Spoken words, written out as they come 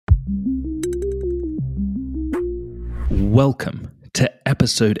Welcome to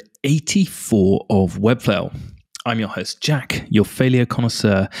episode 84 of Webflail. I'm your host, Jack, your failure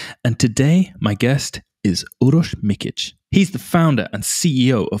connoisseur, and today my guest is Uros Mikic. He's the founder and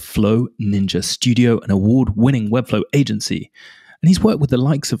CEO of Flow Ninja Studio, an award-winning Webflow agency, and he's worked with the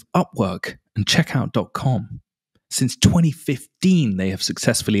likes of Upwork and Checkout.com. Since 2015, they have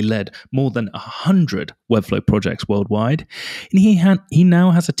successfully led more than 100 Webflow projects worldwide, and he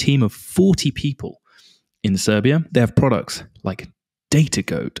now has a team of 40 people. In Serbia, they have products like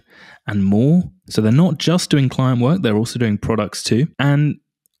DataGoat and more. So they're not just doing client work, they're also doing products too. And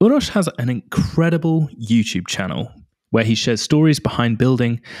Uros has an incredible YouTube channel where he shares stories behind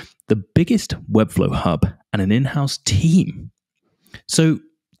building the biggest Webflow hub and an in-house team. So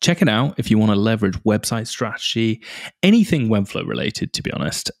check it out if you want to leverage website strategy, anything Webflow related, to be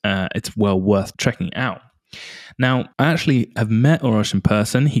honest. It's well worth checking out. Now, I actually have met Uros in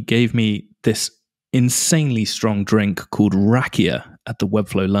person. He gave me this insanely strong drink called Rakia at the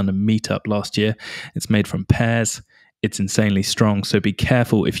Webflow London meetup last year. It's made from pears. It's insanely strong, so be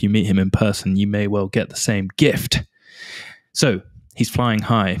careful if you meet him in person. You may well get the same gift. So he's flying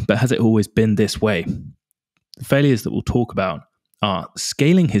high, but has it always been this way? The failures that we'll talk about are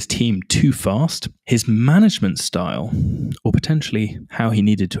scaling his team too fast, his management style, or potentially how he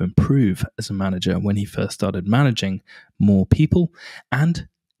needed to improve as a manager when he first started managing more people, and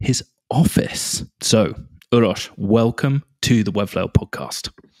his office. So, Uros, welcome to the Webflail podcast.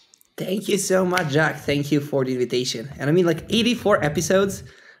 Thank you so much, Jack. Thank you for the invitation. And I mean, like 84 episodes.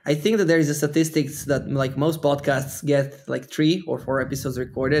 I think that there is a statistics that like most podcasts get like 3 or 4 episodes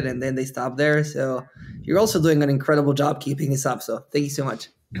recorded and then they stop there. So you're also doing an incredible job keeping this up. So thank you so much.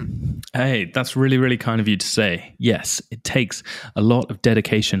 Hey, that's really, really kind of you to say. Yes, it takes a lot of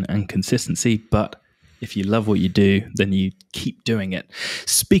dedication and consistency, but if you love what you do, then you keep doing it.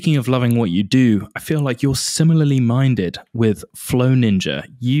 Speaking of loving what you do, I feel like you're similarly minded with Flow Ninja.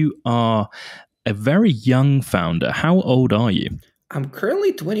 You are a very young founder. How old are you? I'm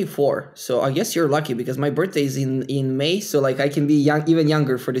currently 24, so I guess you're lucky because my birthday is in May, so like I can be young, even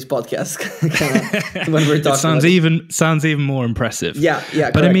younger for this podcast. When we're talking, sounds even more impressive. Yeah.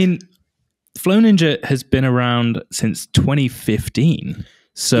 But correct. I mean, Flow Ninja has been around since 2015,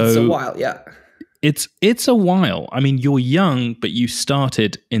 so it's a while, yeah. It's a while. I mean, you're young, but you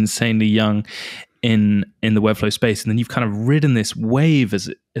started insanely young in the Webflow space, and then you've kind of ridden this wave as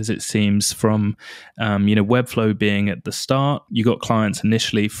it seems from Webflow being at the start. You got clients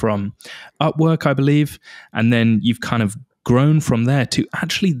initially from Upwork, I believe, and then you've kind of grown from there to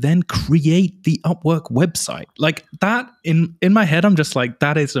actually then create the Upwork website. Like that in my head, I'm just like,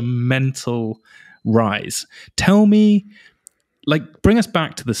 that is a mental rise. Tell me. Like, bring us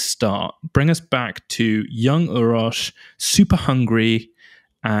back to the start. Bring us back to young Uros, super hungry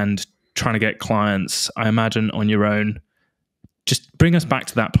and trying to get clients, I imagine, on your own. Just bring us back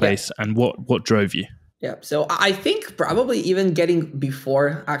to that place and what drove you. Yeah, so I think probably even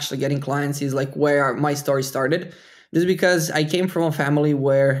before actually getting clients is like where my story started. Just because I came from a family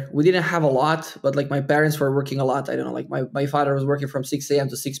where we didn't have a lot, but like my parents were working a lot. I don't know, like my father was working from 6 a.m.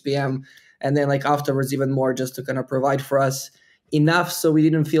 to 6 p.m. And then like afterwards even more just to kind of provide for us enough so we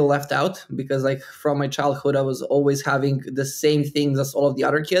didn't feel left out, because like from my childhood I was always having the same things as all of the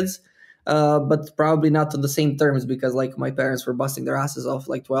other kids, but probably not on the same terms, because like my parents were busting their asses off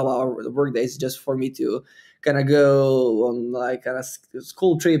like 12-hour work days just for me to kind of go on like kind of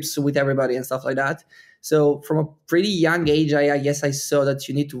school trips with everybody and stuff like that. So from a pretty young age, I guess I saw that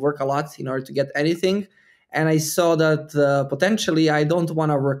you need to work a lot in order to get anything. And I saw that potentially I don't want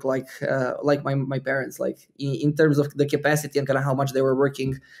to work like my parents, like in terms of the capacity and kind of how much they were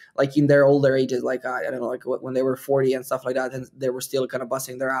working, like in their older ages, like I don't know, like when they were 40 and stuff like that, and they were still kind of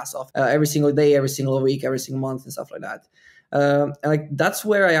busting their ass off every single day, every single week, every single month, and stuff like that. And like that's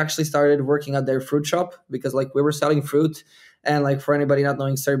where I actually started working at their fruit shop, because like we were selling fruit. And like for anybody not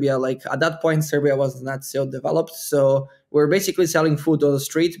knowing Serbia, like at that point, Serbia was not so developed. So we're basically selling food on the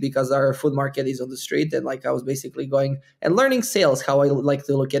street because our food market is on the street. And like I was basically going and learning sales, how I like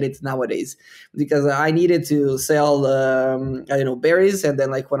to look at it nowadays, because I needed to sell, berries. And then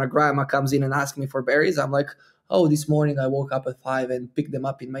like when a grandma comes in and asks me for berries, I'm like, oh, this morning I woke up at 5 and picked them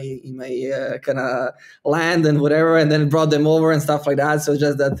up in my kind of land and whatever, and then brought them over and stuff like that. So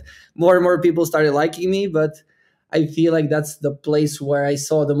just that more and more people started liking me. But I feel like that's the place where I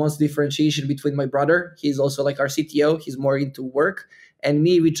saw the most differentiation between my brother. He's also like our CTO. He's more into work, and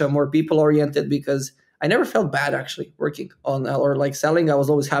me, which are more people oriented, because I never felt bad actually working on or like selling. I was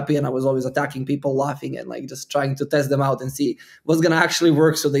always happy, and I was always attacking people, laughing, and like just trying to test them out and see what's going to actually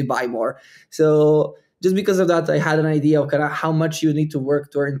work so they buy more. So just because of that, I had an idea of kind of how much you need to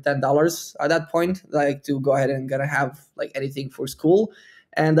work to earn $10 at that point, like to go ahead and kind of have like anything for school.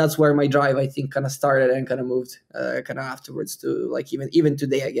 And that's where my drive, I think, kind of started and kind of moved kind of afterwards to like even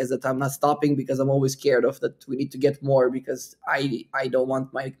today, I guess, that I'm not stopping because I'm always scared of that we need to get more, because I don't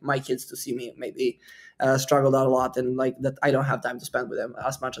want my kids to see me maybe struggled out a lot, and like that I don't have time to spend with them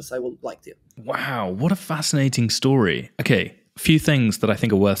as much as I would like to. Wow, what a fascinating story. Okay, a few things that I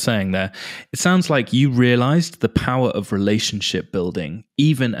think are worth saying there. It sounds like you realized the power of relationship building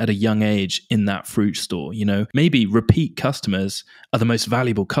even at a young age in that fruit store. You know, maybe repeat customers are the most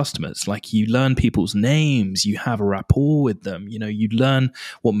valuable customers. Like, you learn people's names, you have a rapport with them, you know, you learn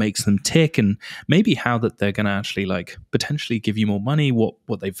what makes them tick, and maybe how that they're going to actually like potentially give you more money,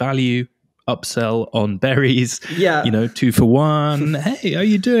 what they value. Upsell on berries, yeah, you know, 2 for 1. Hey, how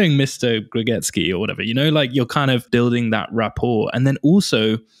you doing, Mr. Grigetsky, or whatever, you know, like you're kind of building that rapport. And then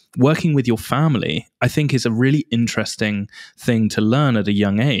also working with your family, I think, is a really interesting thing to learn at a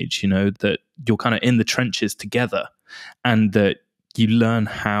young age, you know, that you're kind of in the trenches together, and that you learn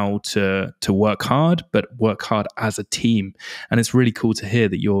how to work hard, but work hard as a team. And it's really cool to hear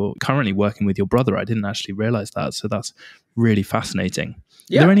that you're currently working with your brother. I didn't actually realize that. So that's really fascinating.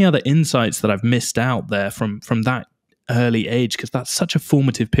 Yeah. Are there any other insights that I've missed out there from that early age? Because that's such a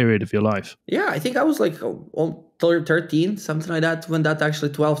formative period of your life. Yeah, I think I was like 13, something like that, when that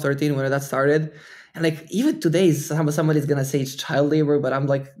actually 12, 13, when that started. And like even today, somebody's going to say it's child labor, but I'm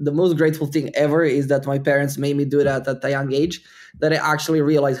like, the most grateful thing ever is that my parents made me do that at a young age, that I actually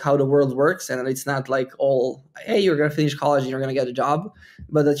realized how the world works. And it's not like all, hey, you're going to finish college and you're going to get a job,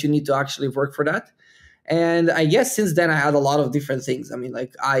 but that you need to actually work for that. And I guess since then I had a lot of different things. I mean,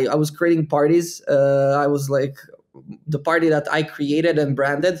 like I was creating parties. I was like the party that I created and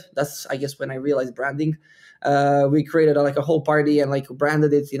branded. That's, I guess, when I realized branding. We created like a whole party and like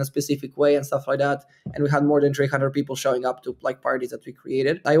branded it in a specific way and stuff like that. And we had more than 300 people showing up to like parties that we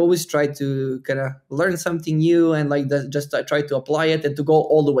created. I always try to kind of learn something new and like just try to apply it and to go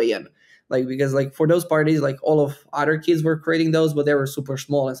all the way in. Like, because like for those parties, like all of other kids were creating those, but they were super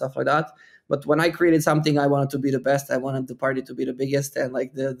small and stuff like that. But when I created something, I wanted to be the best. I wanted the party to be the biggest, and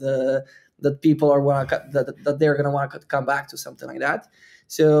like that people are that they're gonna want to come back to something like that.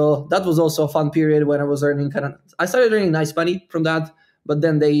 So that was also a fun period when I was earning I started earning nice money from that. But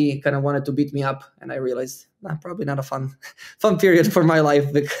then they kind of wanted to beat me up, and I realized probably not a fun period for my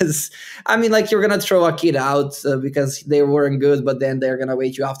life, because I mean, like, you're gonna throw a kid out because they weren't good, but then they're gonna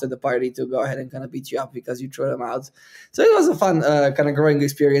wait you after the party to go ahead and kind of beat you up because you threw them out. So it was a fun kind of growing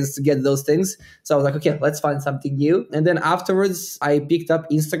experience to get those things. So I was like, okay, let's find something new. And then afterwards, I picked up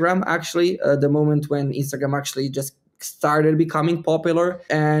Instagram. Actually, the moment when Instagram actually just started becoming popular.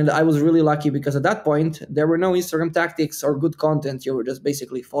 And I was really lucky because at that point, there were no Instagram tactics or good content. You were just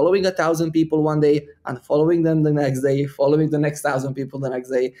basically following 1,000 people one day and following them the next day, following the next 1,000 people the next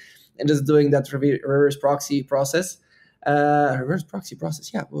day, and just doing that reverse proxy process. Yeah,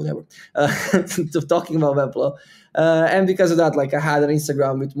 whatever. Talking about Webflow. And because of that, like, I had an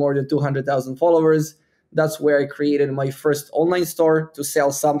Instagram with more than 200,000 followers. That's where I created my first online store to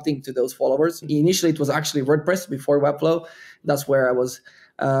sell something to those followers. Initially, it was actually WordPress before Webflow. That's where I was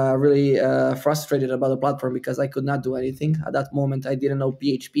really frustrated about the platform because I could not do anything. At that moment, I didn't know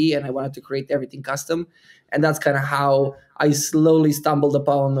PHP and I wanted to create everything custom. And that's kind of how I slowly stumbled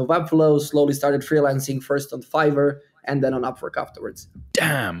upon Webflow, slowly started freelancing first on Fiverr and then on Upwork afterwards.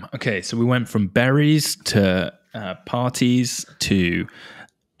 Damn. Okay, so we went from berries to parties to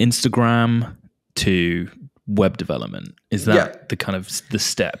Instagram to web development. Is that the kind of the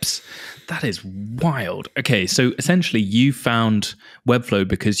steps? That is wild. Okay, so essentially you found Webflow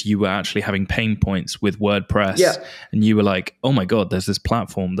because you were actually having pain points with WordPress, and you were like, oh my God, there's this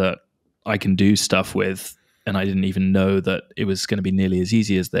platform that I can do stuff with, and I didn't even know that it was going to be nearly as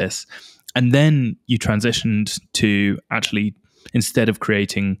easy as this. And then you transitioned to actually, instead of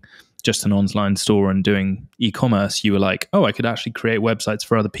creating just an online store and doing e-commerce, you were like, oh, I could actually create websites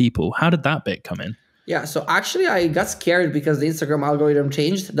for other people. How did that bit come in? Yeah, so actually I got scared because the Instagram algorithm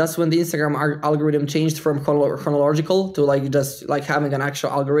changed. That's when the Instagram algorithm changed from chronological to like just like having an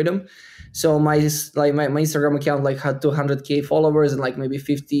actual algorithm. So my Instagram account like had 200K followers and like maybe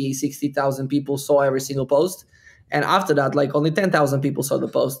 50, 60,000 people saw every single post. And after that, like only 10,000 people saw the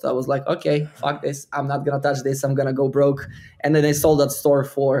post. I was like, okay, fuck this. I'm not going to touch this. I'm going to go broke. And then I sold that store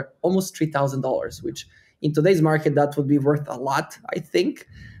for almost $3,000, which in today's market, that would be worth a lot, I think.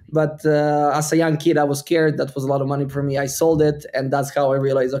 But as a young kid, I was scared. That was a lot of money for me. I sold it. And that's how I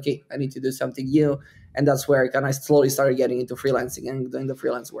realized, okay, I need to do something new. And that's where I kind of slowly started getting into freelancing and doing the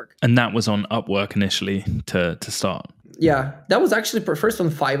freelance work. And that was on Upwork initially to start. Yeah, that was actually first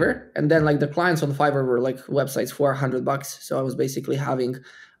on Fiverr, and then like the clients on Fiverr were like websites for $100. So I was basically having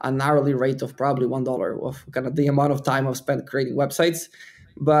an hourly rate of probably $1 of kind of the amount of time I've spent creating websites.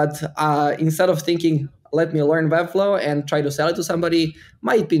 But instead of thinking, let me learn Webflow and try to sell it to somebody,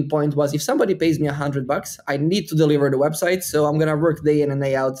 my pinpoint was if somebody pays me $100, I need to deliver the website. So I'm gonna work day in and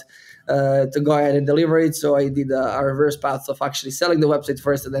day out to go ahead and deliver it. So I did a reverse path of actually selling the website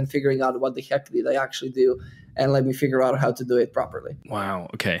first and then figuring out what the heck did I actually do, and let me figure out how to do it properly. Wow.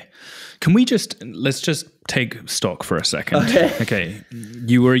 Okay. Let's just take stock for a second. Okay.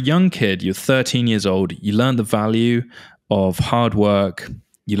 You were a young kid, you're 13 years old, you learned the value of hard work,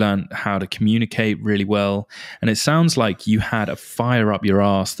 you learned how to communicate really well. And it sounds like you had a fire up your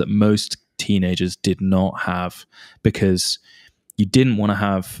ass that most teenagers did not have, because you didn't want to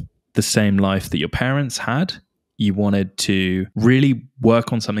have the same life that your parents had. You wanted to really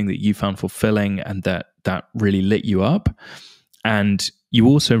work on something that you found fulfilling and that really lit you up. And you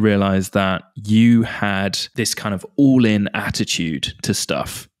also realized that you had this kind of all-in attitude to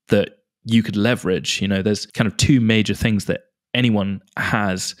stuff that you could leverage. You know, there's kind of two major things that anyone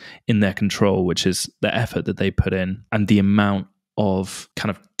has in their control, which is the effort that they put in and the amount of kind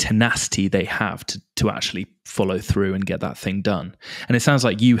of tenacity they have to actually follow through and get that thing done. And it sounds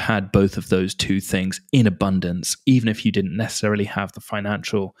like you had both of those two things in abundance, even if you didn't necessarily have the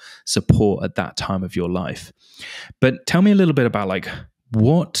financial support at that time of your life. But tell me a little bit about like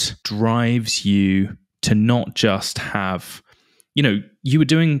what drives you to not just have, you know, you were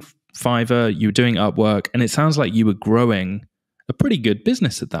doing Fiverr, you were doing Upwork, and it sounds like you were growing a pretty good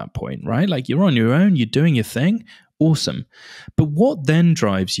business at that point, right? Like you're on your own, you're doing your thing. Awesome. But what then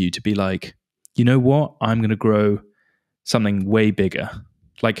drives you to be like, you know what, I'm going to grow something way bigger?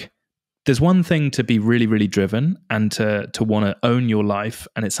 Like there's one thing to be really, really driven and to want to own your life.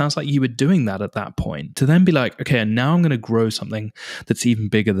 And it sounds like you were doing that at that point. To then be like, okay, and now I'm going to grow something that's even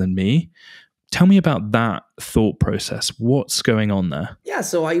bigger than me. Tell me about that thought process. What's going on there? Yeah,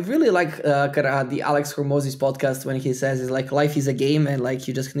 so I really like the Alex Hormozzi's podcast when he says it's like life is a game and like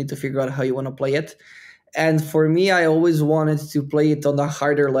you just need to figure out how you want to play it. And for me, I always wanted to play it on a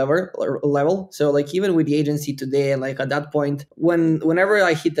harder level. So like even with the agency today, and like at that point, whenever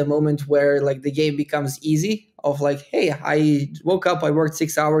I hit the moment where like the game becomes easy, of like, hey, I woke up, I worked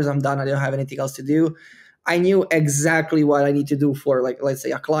 6 hours, I'm done, I don't have anything else to do. I knew exactly what I need to do for like, let's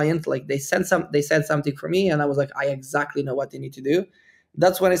say a client. Like they said something for me, and I was like, I exactly know what they need to do.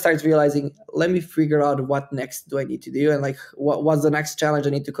 That's when I started realizing, let me figure out what next do I need to do, and like what's the next challenge I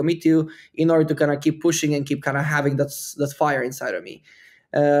need to commit to in order to kind of keep pushing and keep kind of having that fire inside of me.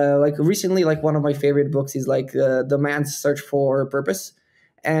 Like recently, like one of my favorite books is like The Man's Search for Purpose.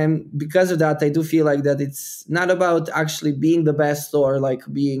 And because of that, I do feel like that it's not about actually being the best or like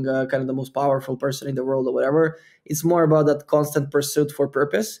being kind of the most powerful person in the world or whatever. It's more about that constant pursuit for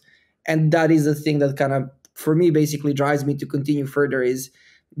purpose. And that is the thing that kind of, for me, basically drives me to continue further. Is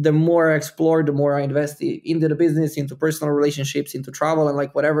the more I explore, the more I invest into the business, into personal relationships, into travel, and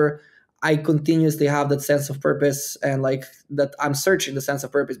like whatever, I continuously have that sense of purpose, and like that I'm searching the sense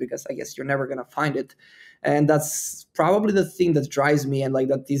of purpose, because I guess you're never going to find it. And that's probably the thing that drives me, and like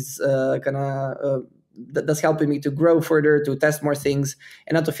that is that's helping me to grow further, to test more things,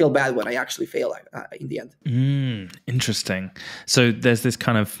 and not to feel bad when I actually fail in the end. Interesting. So there's this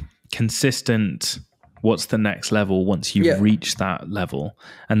kind of consistent, what's the next level once you've reached that level,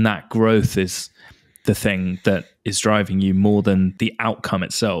 and that growth is the thing that is driving you more than the outcome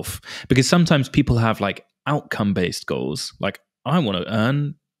itself. Because sometimes people have like outcome-based goals, like I want to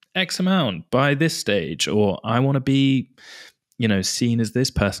earn X amount by this stage, or I want to be, you know, seen as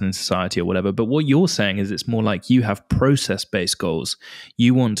this person in society or whatever. But what you're saying is it's more like you have process-based goals.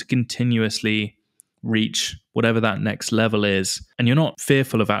 You want to continuously reach whatever that next level is, and you're not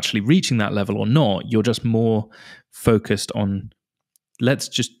fearful of actually reaching that level or not. You're just more focused on, let's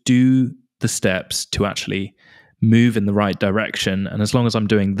just do the steps to actually move in the right direction. And as long as I'm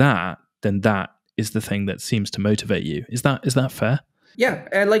doing that, then that is the thing that seems to motivate you. Is that fair? Yeah,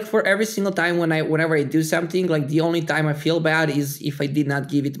 and like for every single time whenever I do something, like the only time I feel bad is if I did not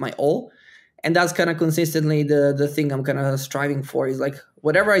give it my all. And that's kind of consistently the thing I'm kind of striving for, is like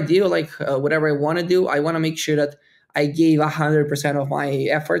whatever I do, like whatever I want to do, I want to make sure that I gave 100% of my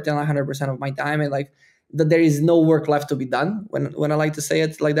effort and 100% of my time, and like that there is no work left to be done, when I like to say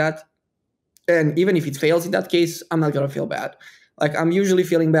it like that. And even if it fails in that case, I'm not going to feel bad. Like I'm usually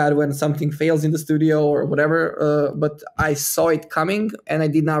feeling bad when something fails in the studio or whatever, but I saw it coming and I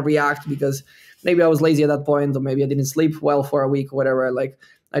did not react because maybe I was lazy at that point, or maybe I didn't sleep well for a week or whatever. Like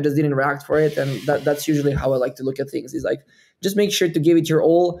I just didn't react for it. And that's usually how I like to look at things, is like, just make sure to give it your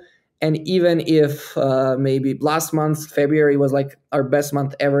all. And even if maybe last month, February, was like our best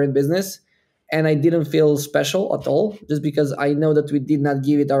month ever in business, and I didn't feel special at all, just because I know that we did not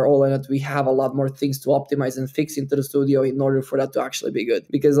give it our all and that we have a lot more things to optimize and fix into the studio in order for that to actually be good.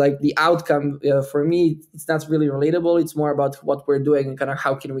 Because like the outcome for me, it's not really relatable. It's more about what we're doing and kind of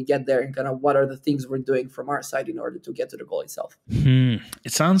how can we get there, and kind of what are the things we're doing from our side in order to get to the goal itself.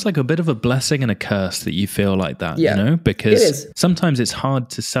 It sounds like a bit of a blessing and a curse that you feel like that, Yeah, you know, because it is. Sometimes it's hard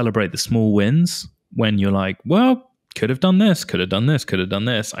to celebrate the small wins when you're like, well, could have done this, could have done this, could have done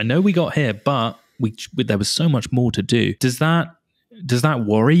this. I know we got here, but there was so much more to do. Does that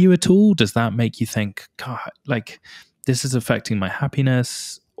worry you at all? Does that make you think, God, like this is affecting my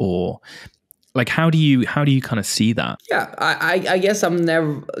happiness? Or like, how do you kind of see that? Yeah, I guess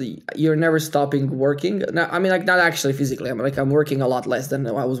you're never stopping working. No, I mean, like, not actually physically. I'm working a lot less than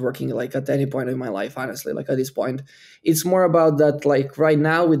I was working like at any point in my life, honestly. Like at this point, it's more about that, like right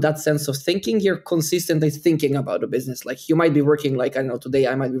now with that sense of thinking, you're consistently thinking about the business. Like you might be working like, I don't know, today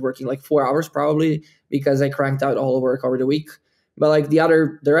I might be working like 4 hours probably because I cranked out all the work over the week. But like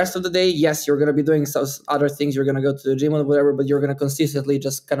the rest of the day, yes, you're going to be doing some other things. You're going to go to the gym or whatever, but you're going to consistently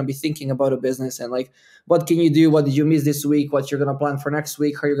just kind of be thinking about a business and like, what can you do? What did you miss this week? What you're going to plan for next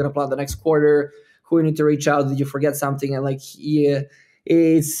week? How you're going to plan the next quarter? Who you need to reach out? Did you forget something? And like, yeah,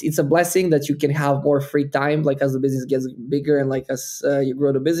 it's a blessing that you can have more free time, like as the business gets bigger and like as you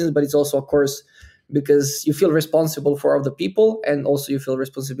grow the business. But it's also, of course, because you feel responsible for other people, and also you feel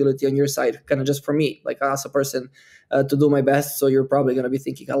responsibility on your side, kind of just for me, like as a person, to do my best. So you're probably going to be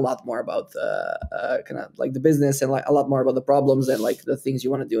thinking a lot more about kind of like the business, and like a lot more about the problems and like the things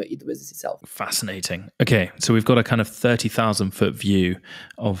you want to do in the business itself. Fascinating. Okay, so we've got a kind of 30,000 foot view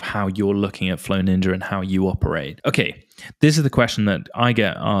of how you're looking at Flow Ninja and how you operate. Okay, this is the question that I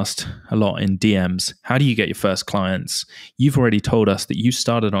get asked a lot in DMs. How do you get your first clients? You've already told us that you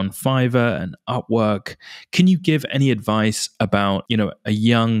started on Fiverr and Upwork. Can you give any advice about, you know, a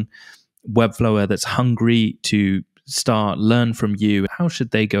young Webflower that's hungry to learn from you? How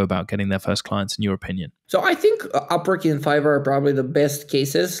should they go about getting their first clients, in your opinion? So I think Upwork and Fiverr are probably the best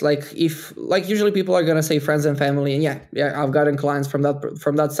cases. Like usually people are gonna say friends and family, and yeah, I've gotten clients from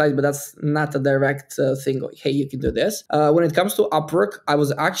that side, but that's not a direct thing. Like, hey, you can do this. When it comes to Upwork, I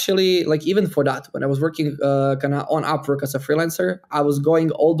was actually like, even for that, when I was working kind of on Upwork as a freelancer, I was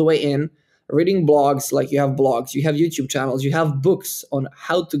going all the way in, reading blogs. Like you have blogs, you have YouTube channels, you have books on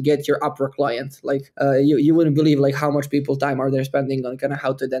how to get your Upwork client. Like you wouldn't believe like how much time are they spending on kind of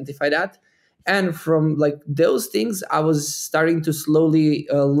how to identify that. And from like those things, I was starting to slowly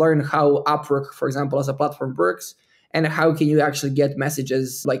learn how Upwork, for example, as a platform works, and how can you actually get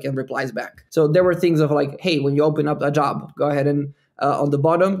messages like and replies back. So there were things of like, hey, when you open up a job, go ahead and on the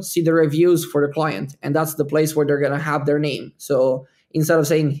bottom, see the reviews for the client. And that's the place where they're going to have their name. So instead of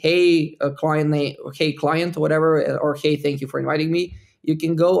saying, hey, client name, hey, client, whatever, or hey, thank you for inviting me, you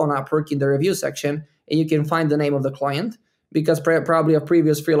can go on Upwork in the review section and you can find the name of the client, because probably a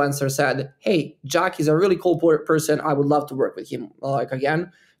previous freelancer said, hey, Jack is a really cool person. I would love to work with him like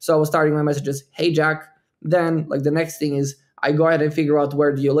again. So I was starting my messages, hey, Jack. Then like the next thing is I go ahead and figure out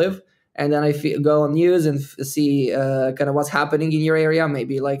where do you live. And then I go on news and see kind of what's happening in your area.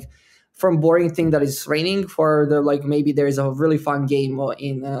 Maybe like from boring thing that is raining for the like, maybe there is a really fun game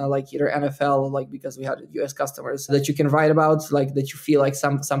in like either NFL, like because we had US customers that you can write about, like that you feel like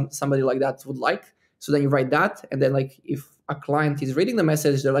somebody like that would like. So then you write that, and then like if a client is reading the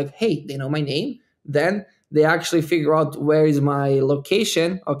message, they're like, hey, they know my name. Then they actually figure out where is my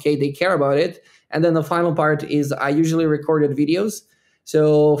location. Okay, they care about it. And then the final part is I usually recorded videos.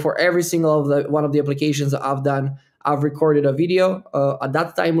 So for every single one of the applications that I've done, I've recorded a video. At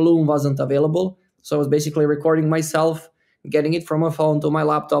that time, Loom wasn't available. So I was basically recording myself, getting it from a phone to my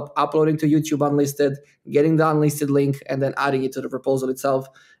laptop, uploading to YouTube unlisted, getting the unlisted link, and then adding it to the proposal itself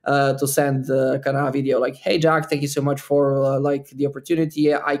to send kind of a video like, hey, Jack, thank you so much for like the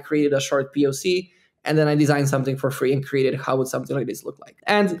opportunity. I created a short POC, and then I designed something for free and created how would something like this look like.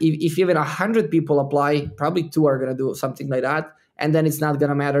 And if even 100 people apply, probably 2 are going to do something like that. And then it's not going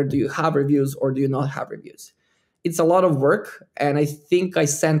to matter, do you have reviews or do you not have reviews? It's a lot of work. And I think I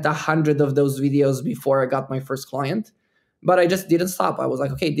sent 100 of those videos before I got my first client. But I just didn't stop. I was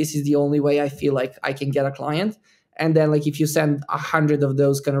like, okay, this is the only way I feel like I can get a client. And then like if you send 100 of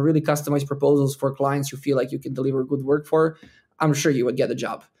those kind of really customized proposals for clients you feel like you can deliver good work for, I'm sure you would get a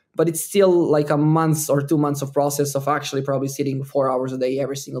job. But it's still like a month or 2 months of process of actually probably sitting 4 hours a day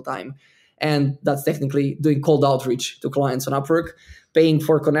every single time. And that's technically doing cold outreach to clients on Upwork. paying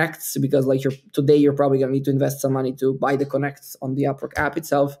for connects, because like today you're probably going to need to invest some money to buy the connects on the Upwork app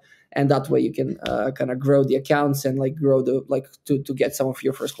itself, and that way you can kind of grow the accounts and like grow the to get some of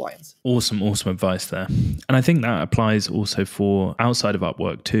your first clients. Awesome advice there. And I think that applies also for outside of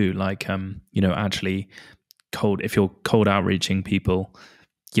Upwork too, like actually if you're cold outreaching people,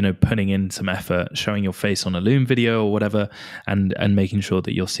 putting in some effort, showing your face on a Loom video or whatever, and making sure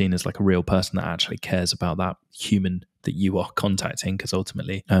that you're seen as like a real person that actually cares about that human that you are contacting, because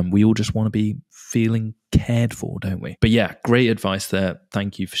ultimately we all just want to be feeling cared for, don't we? But yeah, great advice there.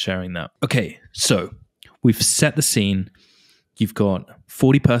 Thank you for sharing that. Okay, so we've set the scene. You've got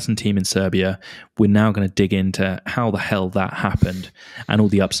 40-person team in Serbia. We're now going to dig into how the hell that happened and all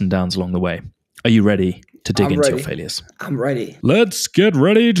the ups and downs along the way. Are you ready to dig into your failures? I'm ready. Let's get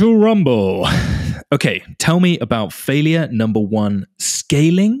ready to rumble. Okay, tell me about failure number 1,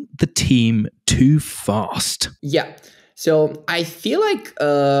 scaling the team too fast. Yeah. So I feel like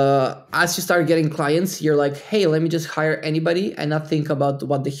as you start getting clients, you're like, hey, let me just hire anybody and not think about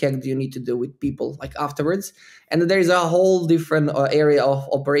what the heck do you need to do with people like afterwards. And there's a whole different area of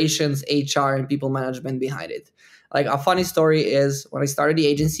operations, HR, and people management behind it. Like a funny story is when I started the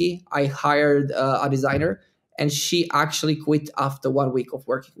agency, I hired a designer, and she actually quit after 1 week of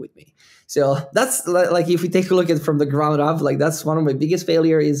working with me. So that's like, if we take a look at it from the ground up, like that's one of my biggest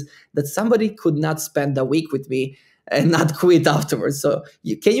failures, is that somebody could not spend a week with me and not quit afterwards. So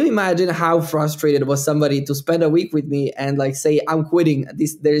can you imagine how frustrated was somebody to spend a week with me and like say, I'm quitting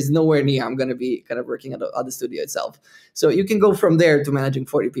this, there is nowhere near I'm going to be kind of working at the studio itself. So you can go from there to managing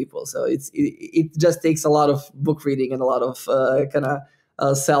 40 people. So it just takes a lot of book reading and a lot of kind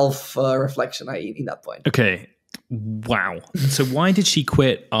of self reflection in that point. Okay. Wow. So why did she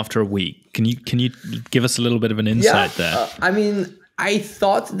quit after a week? Can you give us a little bit of an insight there? I mean, I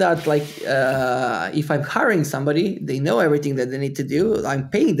thought that like if I'm hiring somebody, they know everything that they need to do. I'm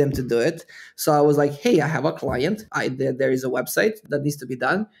paying them to do it. So I was like, hey, I have a client. There is a website that needs to be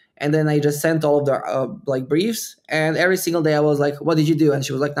done. And then I just sent all of the like briefs. And every single day I was like, what did you do? And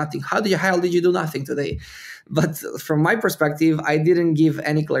she was like, nothing. How the hell did you do nothing today? But from my perspective, I didn't give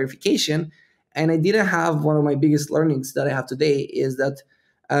any clarification. And I didn't have one of my biggest learnings that I have today is that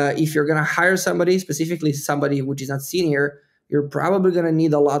if you're going to hire somebody, specifically somebody which is not senior, you're probably going to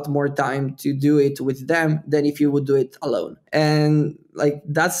need a lot more time to do it with them than if you would do it alone. And like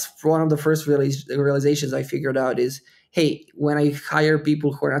that's one of the first realizations I figured out is, hey, when I hire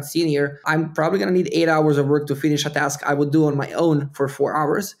people who are not senior, I'm probably going to need 8 hours of work to finish a task I would do on my own for 4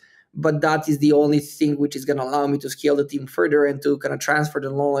 hours. But that is the only thing which is going to allow me to scale the team further and to kind of transfer the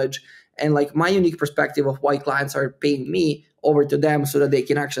knowledge and like my unique perspective of why clients are paying me over to them so that they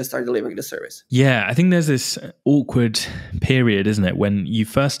can actually start delivering the service. Yeah, I think there's this awkward period, isn't it, when you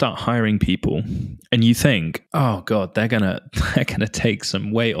first start hiring people and you think, oh God, they're gonna take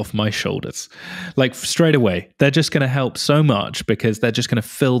some weight off my shoulders. Like straight away, they're just gonna help so much because they're just gonna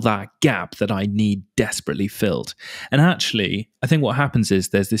fill that gap that I need desperately filled. And actually, I think what happens is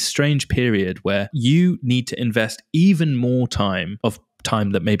there's this strange period where you need to invest even more time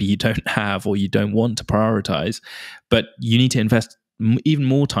that maybe you don't have or you don't want to prioritize, but you need to invest even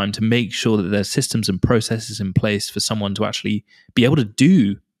more time to make sure that there's systems and processes in place for someone to actually be able to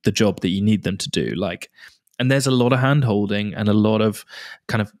do the job that you need them to do. And there's a lot of hand-holding and a lot of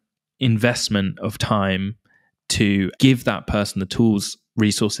kind of investment of time to give that person the tools,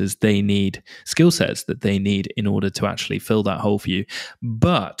 resources they need, skill sets that they need in order to actually fill that hole for you.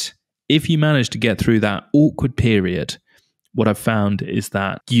 But if you manage to get through that awkward period, what I've found is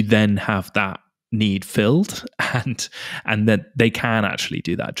that you then have that need filled and that they can actually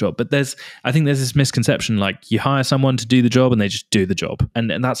do that job. But I think there's this misconception, like you hire someone to do the job and they just do the job.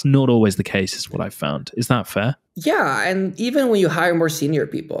 And that's not always the case is what I've found. Is that fair? Yeah, and even when you hire more senior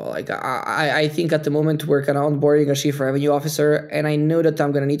people, like I think at the moment we're kind of onboarding a chief revenue officer, and I know that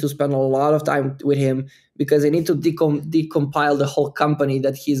I'm going to need to spend a lot of time with him because I need to decompile the whole company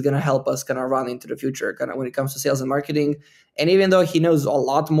that he's going to help us kind of run into the future, kind of when it comes to sales and marketing. And even though he knows a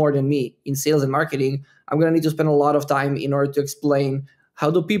lot more than me in sales and marketing, I'm going to need to spend a lot of time in order to explain how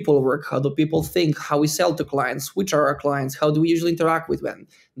do people work, how do people think, how we sell to clients, which are our clients, how do we usually interact with them,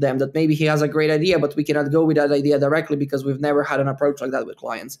 that maybe he has a great idea, but we cannot go with that idea directly because we've never had an approach like that with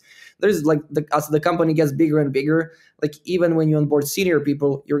clients. There's like, as the company gets bigger and bigger, like even when you onboard senior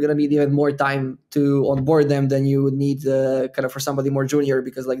people, you're going to need even more time to onboard them than you would need kind of for somebody more junior,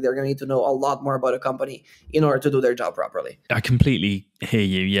 because like they're going to need to know a lot more about a company in order to do their job properly. I completely hear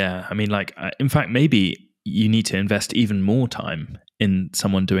you. Yeah. I mean, like, in fact, maybe you need to invest even more time in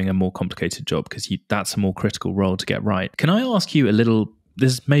someone doing a more complicated job because that's a more critical role to get right. Can I ask you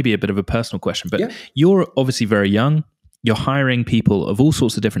this is maybe a bit of a personal question, but You're obviously very young. you're hiring people of all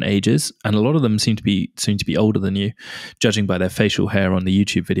sorts of different ages, and a lot of them seem to be older than you, judging by their facial hair on the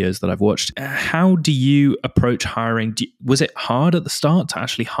YouTube videos that I've watched. How do you approach hiring? Was it hard at the start to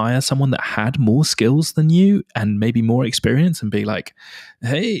actually hire someone that had more skills than you and maybe more experience, and be like,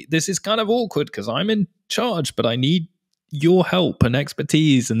 hey, this is kind of awkward because I'm in charge, but I need your help and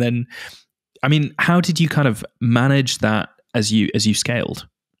expertise? And then, I mean, how did you kind of manage that as you scaled?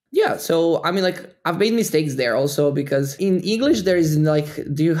 Yeah, so I mean, like, I've made mistakes there also, because in English there is like,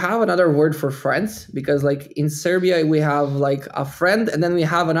 do you have another word for friends? Because like in Serbia we have like a friend, and then we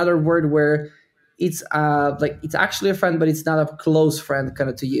have another word where it's like it's actually a friend, but it's not a close friend kind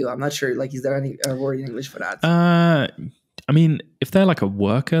of to you. I'm not sure. Like, is there any word in English for that? I mean, if they're like a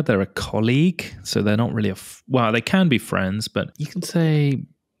worker, they're a colleague, so they're not really well, they can be friends, but you can say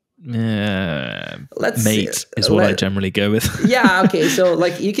mate is what I generally go with. Yeah, okay. So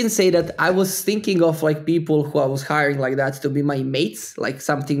like you can say that I was thinking of like people who I was hiring like that to be my mates, like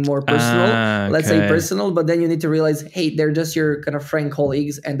something more personal, let's say personal, but then you need to realize, hey, they're just your kind of friend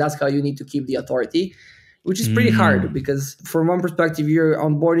colleagues, and that's how you need to keep the authority, which is pretty hard, because from one perspective, you're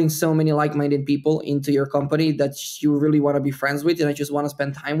onboarding so many like-minded people into your company that you really want to be friends with and I just want to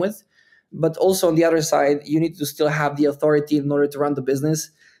spend time with. But also on the other side, you need to still have the authority in order to run the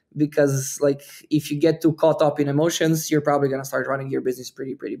business, because like if you get too caught up in emotions, you're probably going to start running your business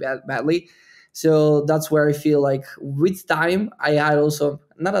pretty badly. So that's where I feel like with time, I had also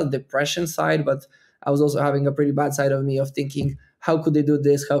not a depression side, but I was also having a pretty bad side of me of thinking, how could they do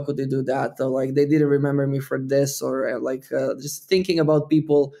this? How could they do that? Or like they didn't remember me for this, or just thinking about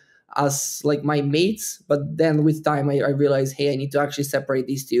people as like my mates. But then with time, I realized, hey, I need to actually separate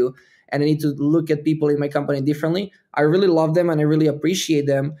these two, and I need to look at people in my company differently. I really love them and I really appreciate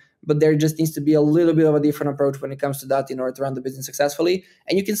them, but there just needs to be a little bit of a different approach when it comes to that in order to run the business successfully.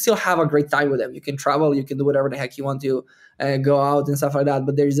 And you can still have a great time with them. You can travel, you can do whatever the heck you want to, go out and stuff like that.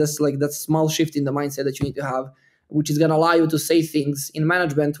 But there's just like that small shift in the mindset that you need to have, which is going to allow you to say things in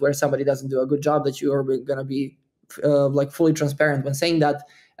management where somebody doesn't do a good job, that you are going to be like fully transparent when saying that,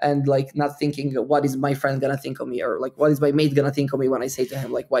 and like not thinking, what is my friend gonna think of me, or like what is my mate gonna think of me when I say to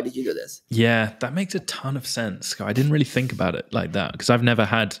him like, why did you do this? Yeah, that makes a ton of sense. I didn't really think about it like that, because I've never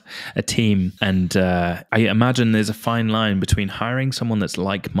had a team, and I imagine there's a fine line between hiring someone that's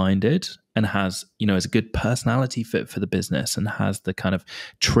like-minded and has, is a good personality fit for the business and has the kind of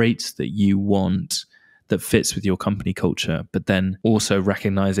traits that you want, that fits with your company culture, but then also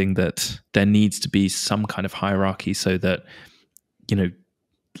recognizing that there needs to be some kind of hierarchy, so that,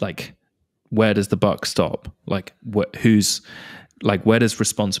 like, where does the buck stop? Like, where does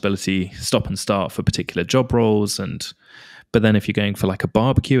responsibility stop and start for particular job roles? But then if you're going for like a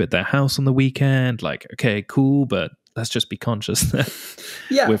barbecue at their house on the weekend, like, okay, cool, but let's just be conscious that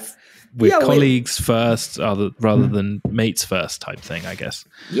with colleagues first rather than mates first type thing, I guess.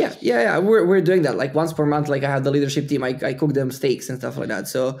 Yeah. We're doing that. Like once per month, like I have the leadership team, I cook them steaks and stuff like that.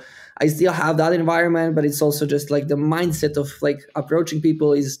 So I still have that environment, but it's also just like the mindset of like approaching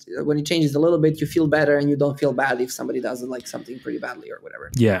people is, when it changes a little bit, you feel better and you don't feel bad if somebody doesn't like something pretty badly or whatever.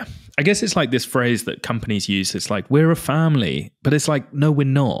 Yeah. I guess it's like this phrase that companies use. It's like, we're a family, but it's like, no, we're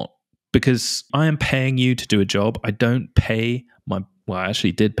not, because I am paying you to do a job. I don't pay I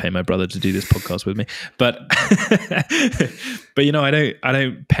actually did pay my brother to do this podcast with me, but I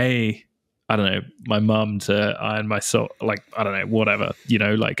don't pay, I don't know, my mum to iron my sock, like, I don't know, whatever,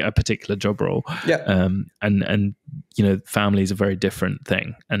 like a particular job role. Yeah. And family is a very different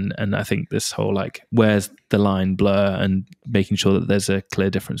thing. And I think this whole, like, where's the line blur and making sure that there's a clear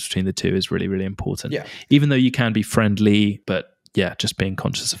difference between the two is really, really important. Yeah. Even though you can be friendly, but yeah, just being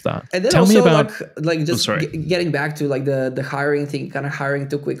conscious of that. And then Tell also me about getting back to like the hiring thing, kind of hiring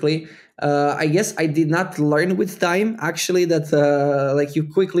too quickly. I guess I did not learn with time actually that like you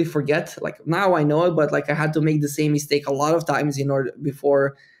quickly forget. Like now I know it, but like I had to make the same mistake a lot of times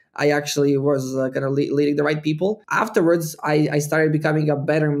before I actually was kind of leading the right people. Afterwards, I started becoming a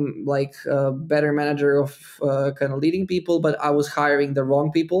better manager of kind of leading people, but I was hiring the wrong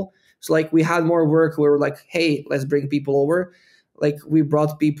people. So like we had more work. We were like, hey, let's bring people over. Like we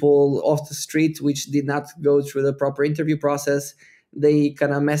brought people off the street, which did not go through the proper interview process. They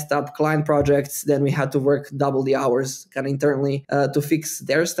kind of messed up client projects. Then we had to work double the hours kind of internally to fix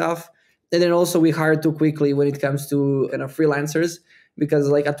their stuff. And then also we hired too quickly when it comes to kind of freelancers, because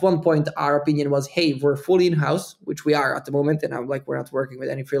like at one point our opinion was, hey, we're fully in-house, which we are at the moment. And I'm like, we're not working with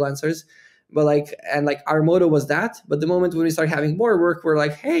any freelancers. But our motto was that. But the moment when we start having more work, we're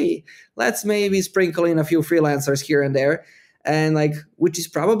like, hey, let's maybe sprinkle in a few freelancers here and there. and like, which is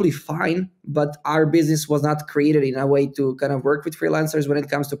probably fine, but our business was not created in a way to kind of work with freelancers when it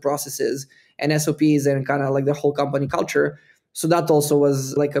comes to processes and SOPs and kind of like the whole company culture. So that also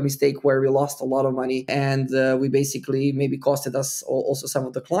was like a mistake where we lost a lot of money, and we basically maybe costed us also some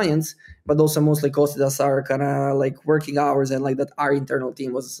of the clients, but also mostly costed us our kind of like working hours, and like that our internal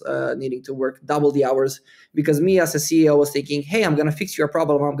team was needing to work double the hours, because me as a CEO was thinking, hey, I'm going to fix your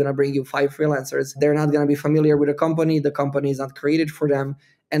problem. I'm going to bring you 5 freelancers. They're not going to be familiar with the company. The company is not created for them.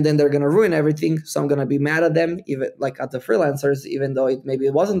 And then they're going to ruin everything. So I'm going to be mad at them, even like at the freelancers, even though maybe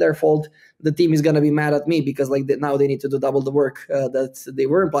it wasn't their fault. The team is going to be mad at me because like now they need to do double the work that they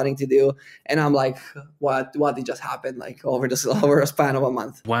weren't planning to do. And I'm like, what did just happen? Like over a span of a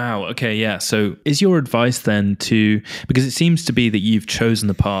month. Wow. Okay. Yeah. So is your advice then because it seems to be that you've chosen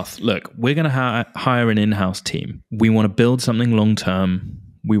the path, look, we're going to hire an in-house team. We want to build something long-term.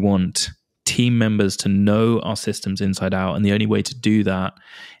 We want team members to know our systems inside out, and the only way to do that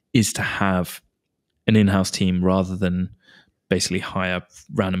is to have an in-house team rather than basically hire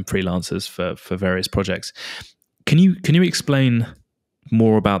random freelancers for various projects. Can you explain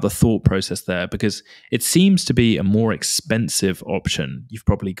more about the thought process there? Because it seems to be a more expensive option. You've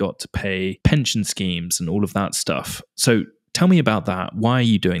probably got to pay pension schemes and all of that stuff. So tell me about that. Why are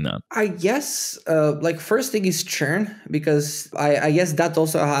you doing that? I guess, like, first thing is churn, because I guess that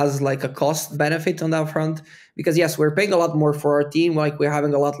also has like a cost benefit on that front. Because yes, we're paying a lot more for our team. Like we're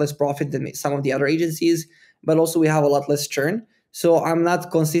having a lot less profit than some of the other agencies, but also we have a lot less churn. So I'm not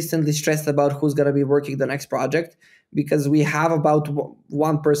consistently stressed about who's going to be working the next project, because we have about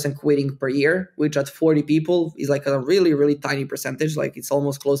one person quitting per year, which at 40 people is like a really, really tiny percentage. Like it's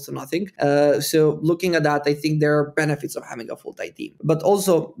almost close to nothing. So looking at that, I think there are benefits of having a full-time team. But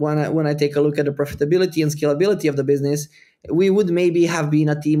also when I take a look at the profitability and scalability of the business, we would maybe have been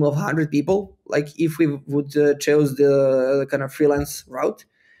a team of 100 people, like if we would chose the kind of freelance route.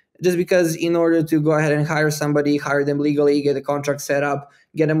 Just because in order to go ahead and hire somebody, hire them legally, get a contract set up,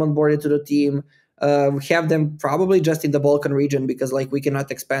 get them onboarded to the team, have them probably just in the Balkan region, because like we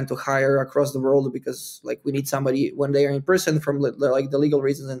cannot expand to hire across the world, because like we need somebody when they are in person from like the legal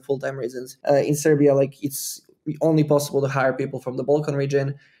reasons and full-time reasons. In Serbia, like it's only possible to hire people from the Balkan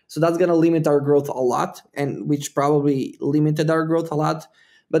region. So that's going to limit our growth a lot, and which probably limited our growth a lot.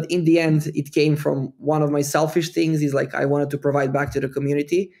 But in the end, it came from one of my selfish things is like I wanted to provide back to the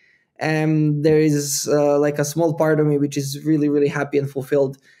community. And there is like a small part of me which is really, really happy and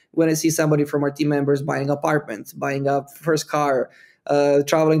fulfilled when I see somebody from our team members buying an apartment, buying a first car,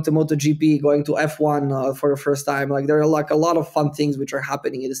 traveling to MotoGP, going to F1 for the first time. Like there are like a lot of fun things which are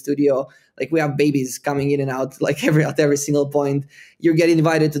happening in the studio. Like we have babies coming in and out, like at every single point. You're getting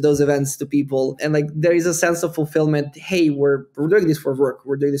invited to those events to people. And like there is a sense of fulfillment. Hey, we're doing this for work.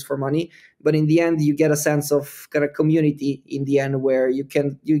 We're doing this for money. But in the end, you get a sense of kind of community in the end, where you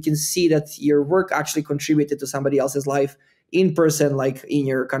can see that your work actually contributed to somebody else's life in person, like in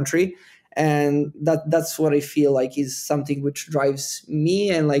your country. And that's what I feel like is something which drives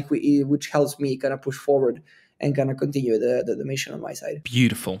me, and like which helps me kind of push forward and kind of continue the mission on my side.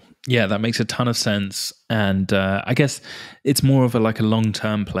 Beautiful. Yeah, that makes a ton of sense. And I guess it's more of a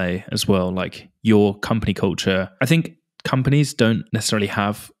long-term play as well. Like your company culture, I think companies don't necessarily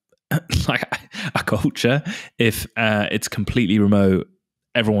have like a culture if it's completely remote.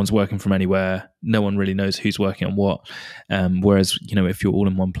 Everyone's working from anywhere. No one really knows who's working on what. Whereas, if you're all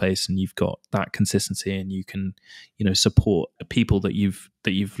in one place and you've got that consistency and you can, support people that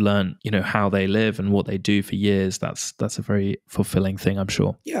you've learned, how they live and what they do for years, that's a very fulfilling thing, I'm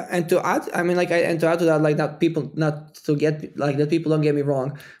sure. Yeah, and to add, to add to that, like that people don't get me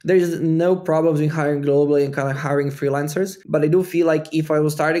wrong. There's no problems in hiring globally and kind of hiring freelancers. But I do feel like if I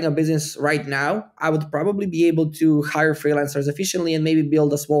was starting a business right now, I would probably be able to hire freelancers efficiently and maybe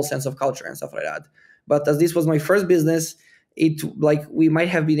build a small sense of culture and stuff like that. But as this was my first business, we might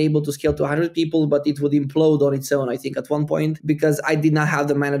have been able to scale to 100 people, but it would implode on its own, I think, at one point, because I did not have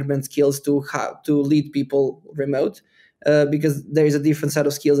the management skills to lead people remote. Because there is a different set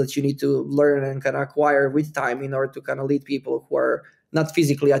of skills that you need to learn and kind of acquire with time in order to kind of lead people who are not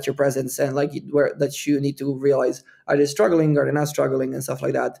physically at your presence, and that you need to realize, are they struggling, are they not struggling, and stuff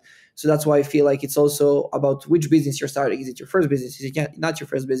like that. So that's why I feel like it's also about which business you're starting. Is it your first business? Is it not your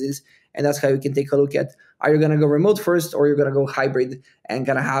first business? And that's how you can take a look at, are you going to go remote first, or you're going to go hybrid and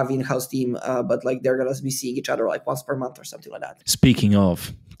going to have in-house team, but like they're going to be seeing each other like once per month or something like that. Speaking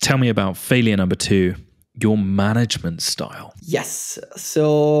of, tell me about failure number 2. Your management style. Yes.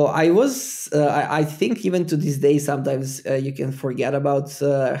 So I think even to this day, sometimes you can forget about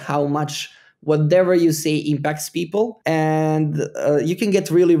how much whatever you say impacts people. And you can get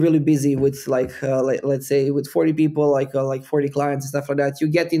really, really busy with let's say with 40 people, like 40 clients and stuff like that. You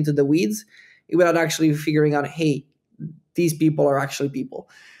get into the weeds without actually figuring out, hey, these people are actually people.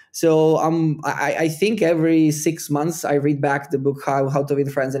 So I think every 6 months I read back the book How to Win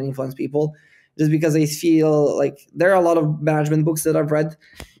Friends and Influence People, just because I feel like there are a lot of management books that I've read,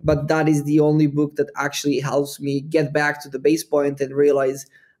 but that is the only book that actually helps me get back to the base point and realize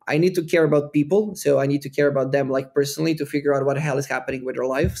I need to care about people. So I need to care about them like personally to figure out what the hell is happening with their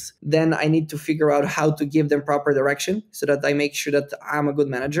lives. Then I need to figure out how to give them proper direction so that I make sure that I'm a good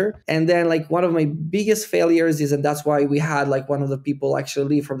manager. And then like one of my biggest failures is, and that's why we had like one of the people actually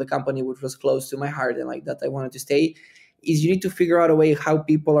leave from the company, which was close to my heart and like that I wanted to stay, is you need to figure out a way how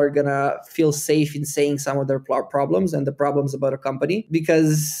people are gonna feel safe in saying some of their problems and the problems about a company.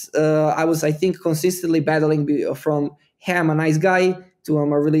 Because I was, I think, consistently battling from, hey, I'm a nice guy, to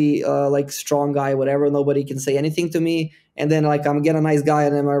I'm a really like strong guy, whatever. Nobody can say anything to me. And then like I'm again a nice guy,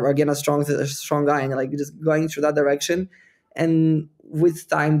 and I'm again a strong guy, and like just going through that direction. And with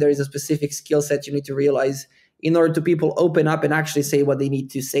time, there is a specific skill set you need to realize in order to people open up and actually say what they need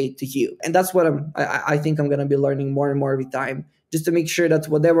to say to you. And that's what I think I'm going to be learning more and more with time, just to make sure that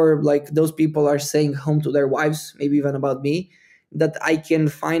whatever like those people are saying home to their wives, maybe even about me, that I can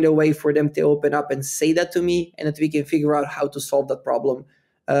find a way for them to open up and say that to me, and that we can figure out how to solve that problem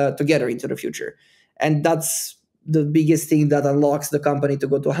together into the future. And that's the biggest thing that unlocks the company to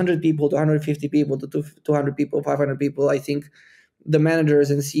go to 100 people, to 150 people, to 200 people, 500 people. I think the managers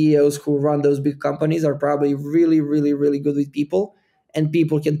and CEOs who run those big companies are probably really, really, really good with people, and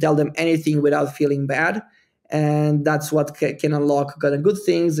people can tell them anything without feeling bad. And that's what can unlock kind of good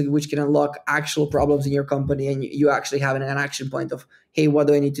things, which can unlock actual problems in your company. And you actually have an action point of, hey, what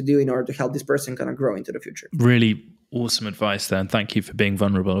do I need to do in order to help this person kind of grow into the future? Really awesome advice there. And thank you for being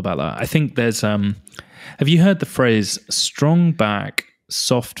vulnerable about that. I think there's, have you heard the phrase strong back,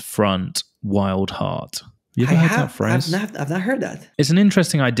 soft front, wild heart? You ever heard that phrase? I've not heard that. It's an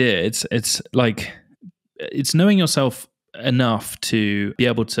interesting idea. It's like, it's knowing yourself enough to be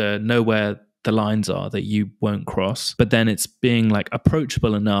able to know where the lines are that you won't cross, but then it's being like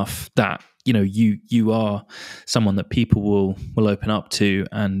approachable enough that, you know, you are someone that people will open up to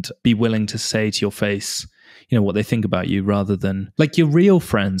and be willing to say to your face, you know, what they think about you, rather than like your real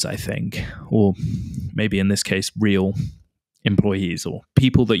friends, I think, or maybe in this case, real employees or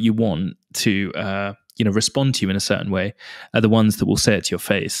people that you want to respond to you in a certain way are the ones that will say it to your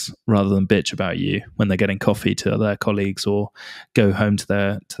face rather than bitch about you when they're getting coffee to their colleagues or go home to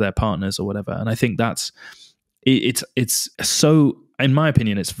their partners or whatever. And I think that's it's so, in my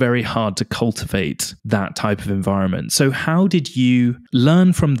opinion, it's very hard to cultivate that type of environment. So how did you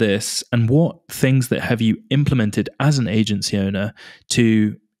learn from this, and what things that have you implemented as an agency owner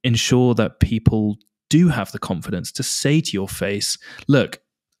to ensure that people do have the confidence to say to your face, look,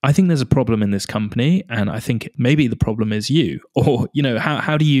 I think there's a problem in this company, and I think maybe the problem is you? Or, you know,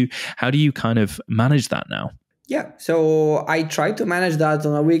 how do you kind of manage that now? Yeah, so I try to manage that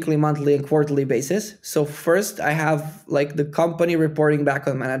on a weekly, monthly, and quarterly basis. So first, I have like the company reporting back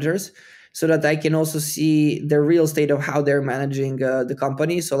on managers, so that I can also see the real state of how they're managing the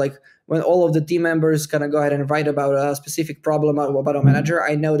company. So like when all of the team members kind of go ahead and write about a specific problem about a manager,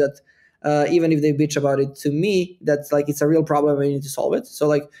 I know that even if they bitch about it to me, that's like it's a real problem and we need to solve it. So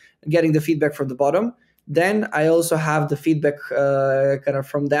like getting the feedback from the bottom. Then I also have the feedback kind of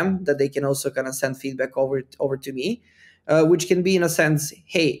from them, that they can also kind of send feedback over to me, which can be in a sense,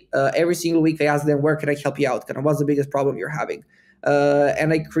 hey, every single week I ask them, where can I help you out? Kind of what's the biggest problem you're having?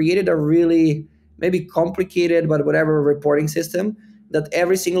 And I created a really maybe complicated, but whatever, reporting system that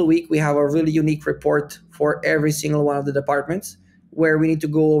every single week we have a really unique report for every single one of the departments, where we need to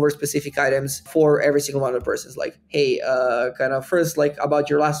go over specific items for every single one of the persons. Like, hey, kind of first, like about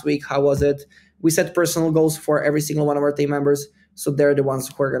your last week, how was it? We set personal goals for every single one of our team members. So they're the ones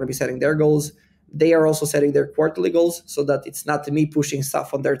who are going to be setting their goals. They are also setting their quarterly goals, so that it's not me pushing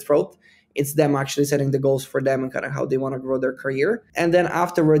stuff on their throat. It's them actually setting the goals for them and kind of how they want to grow their career. And then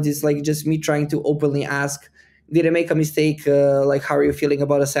afterwards, it's like just me trying to openly ask, did I make a mistake? Like, how are you feeling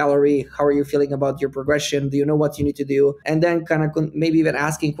about a salary? How are you feeling about your progression? Do you know what you need to do? And then kind of maybe even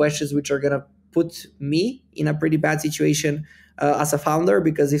asking questions which are going to put me in a pretty bad situation as a founder,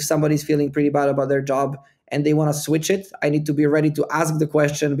 because if somebody's feeling pretty bad about their job and they want to switch it, I need to be ready to ask the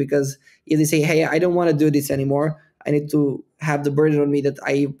question, because if they say, hey, I don't want to do this anymore, I need to have the burden on me that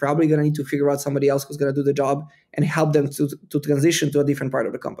I'm probably going to need to figure out somebody else who's going to do the job and help them to transition to a different part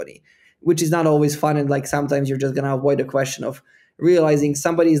of the company, which is not always fun. And like sometimes you're just going to avoid the question of realizing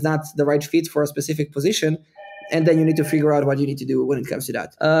somebody is not the right fit for a specific position. and then you need to figure out what you need to do when it comes to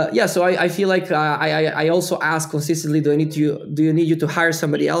that. So I feel like I also ask consistently, do you need you to hire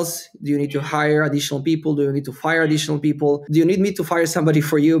somebody else? Do you need to hire additional people? Do you need to fire additional people? Do you need me to fire somebody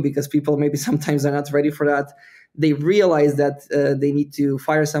for you? Because people maybe sometimes are not ready for that. They realize that they need to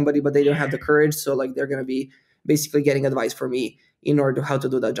fire somebody, but they don't have the courage. So like they're going to be basically getting advice from me in order to how to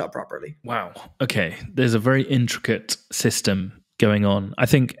do that job properly. Wow. Okay. There's a very intricate system going on. I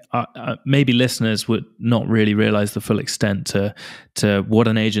think maybe listeners would not really realize the full extent to what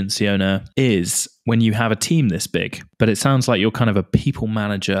an agency owner is when you have a team this big. But it sounds like you're kind of a people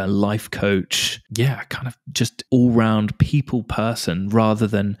manager, life coach, kind of just all-round people person rather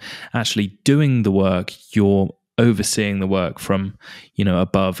than actually doing the work. You're overseeing the work from,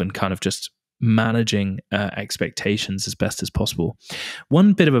 above and kind of just managing expectations as best as possible.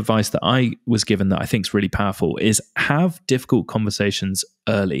 One bit of advice that I was given that I think is really powerful is have difficult conversations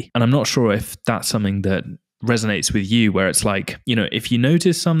early. And I'm not sure if that's something that resonates with you, where it's like, if you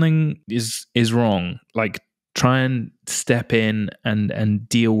notice something is wrong, like try and step in and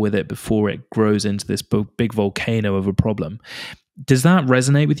deal with it before it grows into this big volcano of a problem. Does that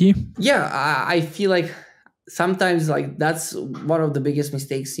resonate with you? Yeah, I feel like sometimes like that's one of the biggest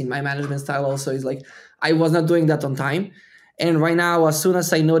mistakes in my management style also is like I was not doing that on time. And right now, as soon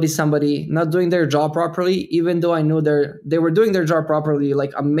as I notice somebody not doing their job properly, even though I know they were doing their job properly,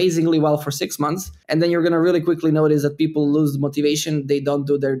 like amazingly well for 6 months, and then you're going to really quickly notice that people lose motivation. They don't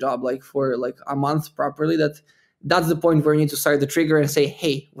do their job like for like a month properly. That's the point where you need to start the trigger and say,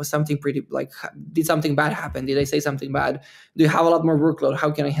 hey, was something pretty, like, did something bad happen? Did I say something bad? Do you have a lot more workload?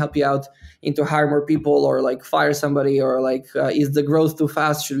 How can I help you out into hire more people or like fire somebody? Or like, is the growth too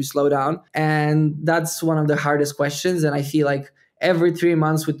fast? Should we slow down? And that's one of the hardest questions. And I feel like every 3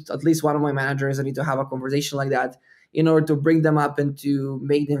 months with at least one of my managers, I need to have a conversation like that in order to bring them up and to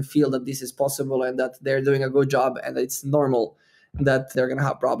make them feel that this is possible and that they're doing a good job and that it's normal that they're going to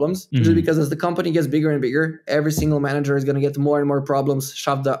have problems. Just because as the company gets bigger and bigger, every single manager is going to get more and more problems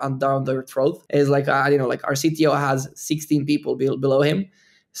shoved down their throat. It's like, like our CTO has 16 people below him.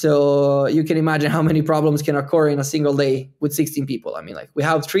 So you can imagine how many problems can occur in a single day with 16 people. I mean, like we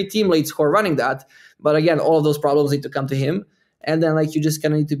have 3 team leads who are running that. But again, all of those problems need to come to him. And then like you just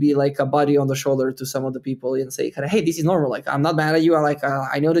kind of need to be like a buddy on the shoulder to some of the people and say, kind of, hey, this is normal. Like I'm not mad at you.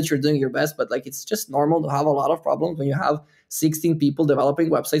 I know that you're doing your best, but like it's just normal to have a lot of problems when you have 16 people developing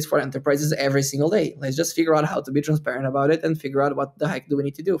websites for enterprises every single day. Let's just figure out how to be transparent about it and figure out what the heck do we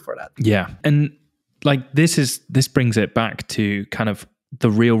need to do for that. Yeah. And like this brings it back to kind of the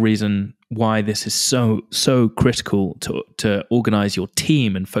real reason why this is so critical to organize your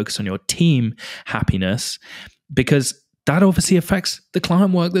team and focus on your team happiness, because that obviously affects the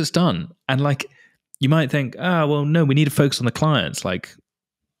client work that's done. And like, you might think, well, no, we need to focus on the clients. Like,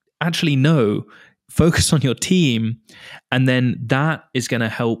 actually, no, focus on your team. And then that is going to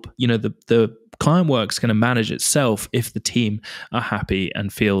help, the client work's going to manage itself if the team are happy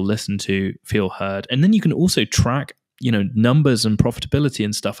and feel listened to, feel heard. And then you can also track, numbers and profitability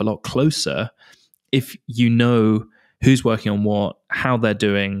and stuff a lot closer if you know who's working on what, how they're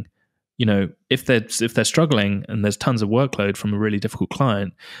doing. If they're struggling and there's tons of workload from a really difficult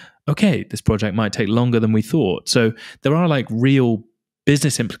client, okay, this project might take longer than we thought. So there are like real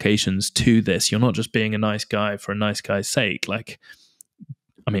business implications to this. You're not just being a nice guy for a nice guy's sake. Like,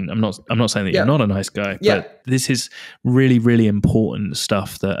 I mean, I'm not saying that you're not a nice guy, but this is really, really important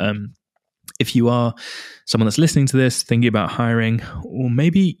stuff that if you are someone that's listening to this, thinking about hiring, or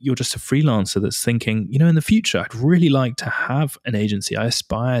maybe you're just a freelancer that's thinking, in the future, I'd really like to have an agency. I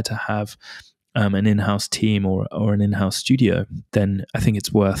aspire to have an in-house team or an in-house studio. Then I think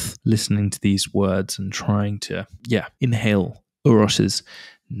it's worth listening to these words and trying to, inhale Uros's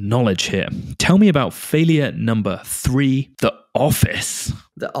knowledge here. Tell me about failure number 3, the office.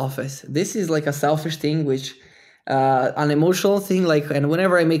 The office. This is like a selfish thing, which an emotional thing, like, and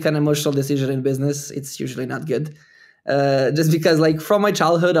whenever I make an emotional decision in business, it's usually not good. Just because like from my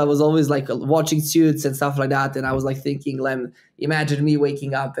childhood, I was always like watching Suits and stuff like that. And I was like thinking, imagine me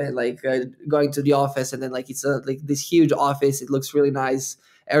waking up and like going to the office and then like it's like this huge office. It looks really nice.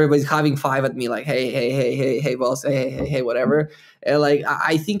 Everybody's having five at me like, hey, boss, hey, whatever. And like,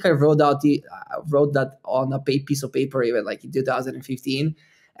 I think I wrote that on a piece of paper even like in 2015.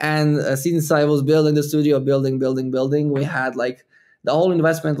 And since I was building the studio, building, we had like the whole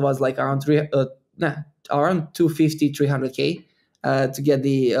investment was like around 250, 300K to get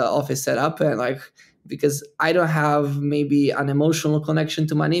the office set up. And like, because I don't have maybe an emotional connection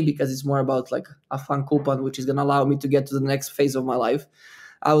to money, because it's more about like a fun coupon, which is going to allow me to get to the next phase of my life.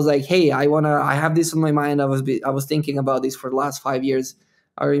 I was like, hey, I have this on my mind. I was thinking about this for the last 5 years.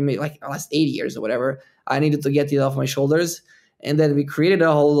 or maybe like last 8 years or whatever. I needed to get it off my shoulders. And then we created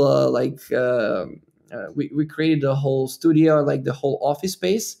a whole we created a whole studio, like the whole office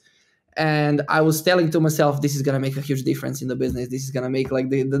space. And I was telling to myself, this is going to make a huge difference in the business. This is going to make like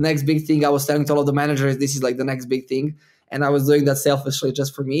the next big thing. I was telling to all of the managers, this is like the next big thing. And I was doing that selfishly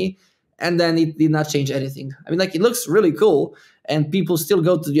just for me. And then it did not change anything. I mean, like it looks really cool and people still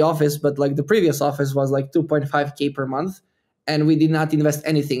go to the office, but like the previous office was like 2.5K per month. And we did not invest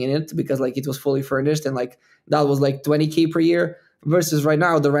anything in it because like it was fully furnished. And like that was like 20K per year. Versus right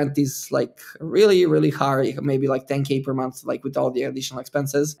now, the rent is like really, really high, maybe like 10K per month, like with all the additional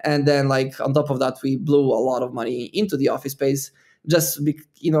expenses. And then like on top of that, we blew a lot of money into the office space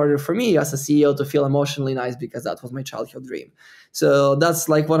in order for me as a CEO to feel emotionally nice because that was my childhood dream. So that's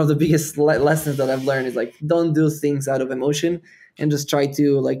like one of the biggest lessons that I've learned is like, don't do things out of emotion and just try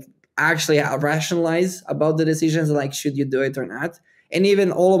to like actually rationalize about the decisions and like, should you do it or not? And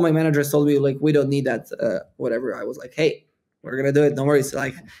even all of my managers told me like, we don't need that, whatever. I was like, hey, we're going to do it. Don't worry. It's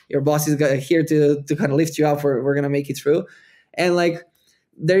like your boss is here to kind of lift you up. We're going to make it through. And like,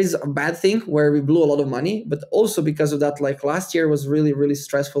 there is a bad thing where we blew a lot of money, but also because of that, like last year was really, really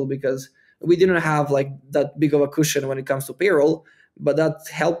stressful because we didn't have like that big of a cushion when it comes to payroll, but that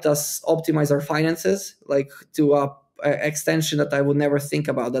helped us optimize our finances, like to a extension that I would never think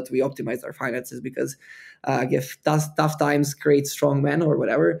about, that we optimized our finances because if tough times create strong men or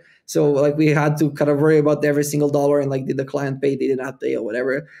whatever. So like we had to kind of worry about every single dollar and like, did the client pay, did not pay or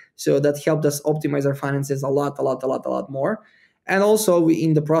whatever. So that helped us optimize our finances a lot more. And also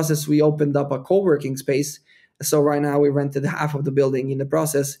in the process, we opened up a co-working space. So right now we rented half of the building in the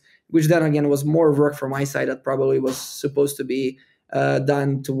process, which then again was more work from my side that probably was supposed to be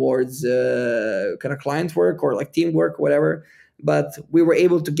done towards kind of client work or like teamwork, whatever. But we were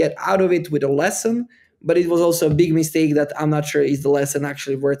able to get out of it with a lesson. But it was also a big mistake that I'm not sure is the lesson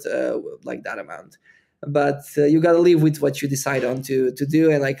actually worth like that amount. But you got to live with what you decide on to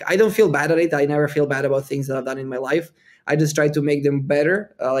do. And like, I don't feel bad at it. I never feel bad about things that I've done in my life. I just try to make them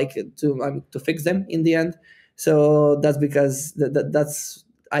better, like to fix them in the end. So that's because that's,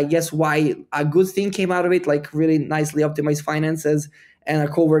 I guess, why a good thing came out of it, like really nicely optimized finances and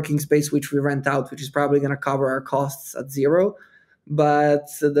a co-working space, which we rent out, which is probably going to cover our costs at zero. But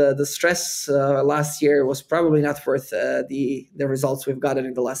the stress last year was probably not worth the results we've gotten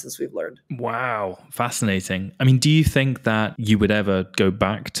and the lessons we've learned. Wow, fascinating. I mean, do you think that you would ever go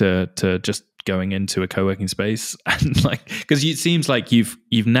back to just going into a co-working space and like, because it seems like you've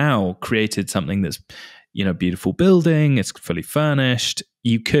now created something that's, you know, beautiful building, it's fully furnished.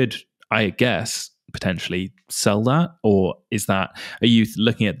 You could, I guess, potentially sell that, or are you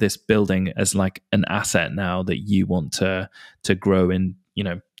looking at this building as like an asset now that you want to grow in, you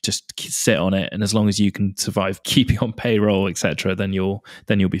know, just sit on it, and as long as you can survive keeping on payroll, etc., then you'll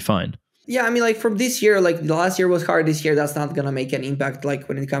be fine? Yeah, I mean, like from this year, like the last year was hard. This year, that's not gonna make an impact, like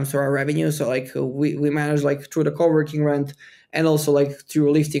when it comes to our revenue. So like we manage like through the co-working rent and also like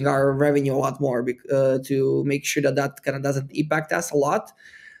through lifting our revenue a lot more to make sure that kind of doesn't impact us a lot.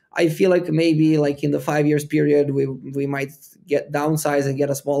 I feel like maybe like in the 5 years period, we might get downsized and get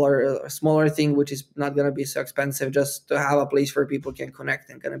a smaller thing, which is not going to be so expensive, just to have a place where people can connect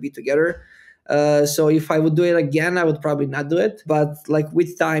and kind of be together. So if I would do it again, I would probably not do it. But like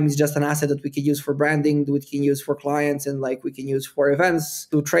with time, it's just an asset that we can use for branding, we can use for clients, and like we can use for events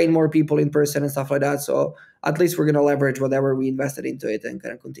to train more people in person and stuff like that. So at least we're going to leverage whatever we invested into it and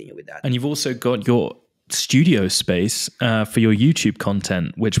kind of continue with that. And you've also got your studio space for your YouTube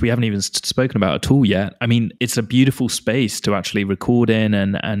content, which we haven't even spoken about at all yet. I mean, it's a beautiful space to actually record in,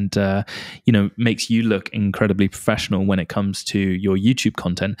 and you know, makes you look incredibly professional when it comes to your YouTube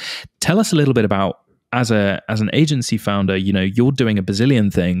content. Tell us a little bit about, as an agency founder, you know, you're doing a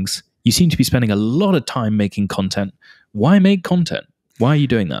bazillion things. You seem to be spending a lot of time making content. Why make content? Why are you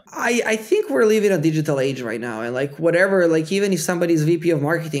doing that? I think we're living a digital age right now. And like whatever, like even if somebody's VP of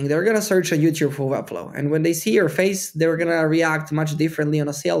marketing, they're going to search on YouTube for Webflow. And when they see your face, they're going to react much differently on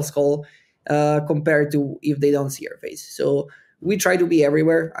a sales call compared to if they don't see your face. So we try to be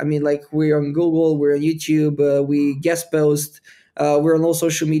everywhere. I mean, like we're on Google, we're on YouTube, we guest post, we're on all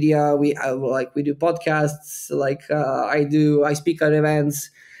social media. We do podcasts, I speak at events.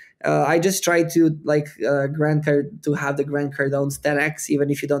 I just try to to have the Grant Cardone's 10x, even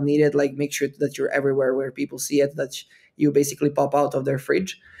if you don't need it. Like make sure that you're everywhere where people see it, that you basically pop out of their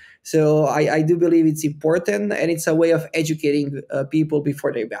fridge. So I do believe it's important, and it's a way of educating people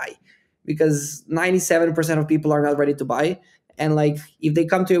before they buy, because 97% of people are not ready to buy. And like if they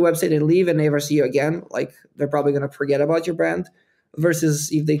come to your website and leave and never see you again, like they're probably gonna forget about your brand. versus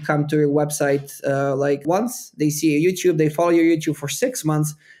if they come to your website like once, they see your YouTube, they follow your YouTube for 6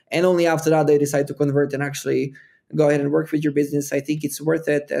 months, and only after that they decide to convert and actually go ahead and work with your business. I think it's worth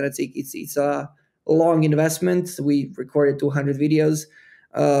it, and it's a long investment. We recorded 200 videos,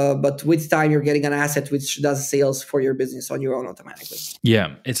 but with time you're getting an asset which does sales for your business on your own automatically.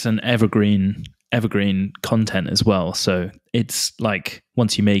 Yeah, it's an evergreen content as well. So it's like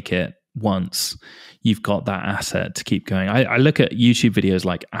once you make it once, you've got that asset to keep going. I look at YouTube videos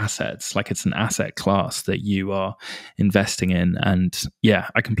like assets, like it's an asset class that you are investing in. And yeah,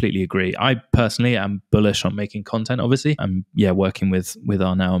 I completely agree. I personally am bullish on making content, obviously. I'm working with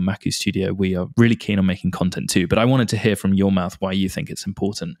our now Maku studio. We are really keen on making content too. But I wanted to hear from your mouth why you think it's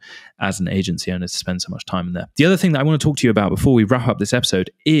important as an agency owner to spend so much time in there. The other thing that I want to talk to you about before we wrap up this episode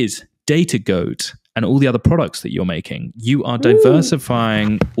is DataGoat and all the other products that you're making. You are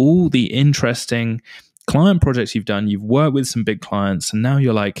diversifying all the interesting client projects you've done. You've worked with some big clients, and now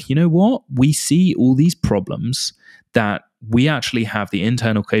you're like, you know what? We see all these problems that we actually have the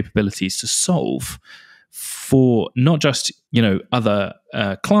internal capabilities to solve for not just, other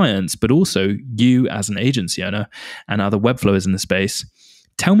clients, but also you as an agency owner and other Webflowers in the space.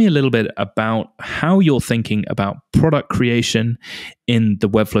 Tell me a little bit about how you're thinking about product creation in the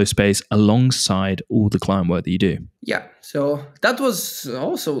Webflow space alongside all the client work that you do. Yeah, so that was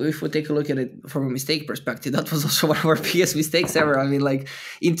also, if we take a look at it from a mistake perspective, that was also one of our biggest mistakes ever. I mean, like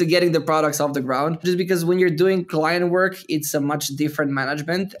into getting the products off the ground, just because when you're doing client work, it's a much different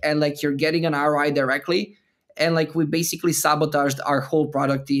management, and like you're getting an ROI directly. And like we basically sabotaged our whole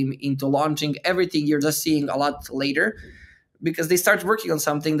product team into launching everything you're just seeing a lot later, because they start working on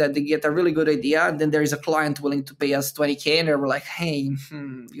something that they get a really good idea, and then there is a client willing to pay us 20K, and we're like, hey,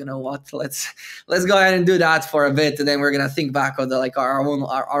 you know what? Let's go ahead and do that for a bit, and then we're gonna think back on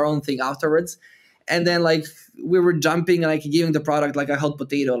our own thing afterwards. And then like we were jumping and like giving the product like a hot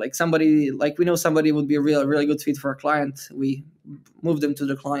potato. Like somebody, like we know somebody would be a really good fit for a client. We move them to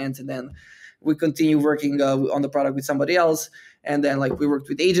the client, and then we continue working on the product with somebody else. And then like we worked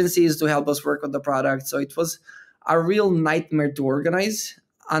with agencies to help us work on the product. So it was a real nightmare to organize,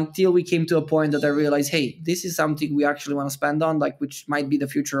 until we came to a point that I realized, hey, this is something we actually want to spend on, like which might be the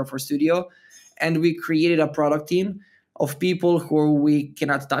future of our studio. And we created a product team of people who we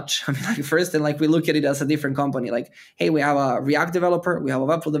cannot touch. I mean, like first, and like we look at it as a different company. Like, hey, we have a React developer, we have a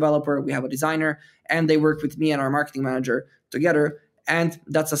Webflow developer, we have a designer, and they work with me and our marketing manager together. And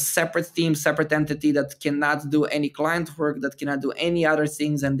that's a separate team, separate entity that cannot do any client work, that cannot do any other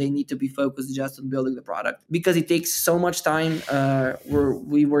things, and they need to be focused just on building the product. Because it takes so much time.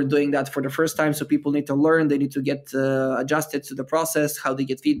 We were doing that for the first time, so people need to learn, they need to get adjusted to the process, how they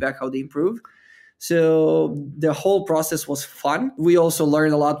get feedback, how they improve. So the whole process was fun. We also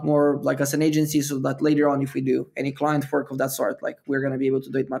learned a lot more like as an agency, so that later on, if we do any client work of that sort, like we're going to be able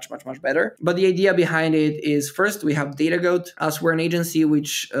to do it much better. But the idea behind it is, first, we have DataGoat. As we're an agency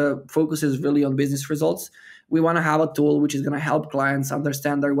which focuses really on business results, we want to have a tool which is going to help clients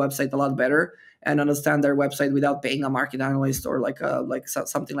understand their website a lot better and understand their website without paying a market analyst or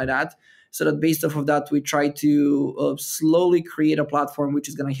something like that. So that based off of that, we try to slowly create a platform which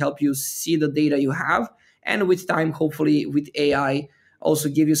is going to help you see the data you have. And with time, hopefully with AI, also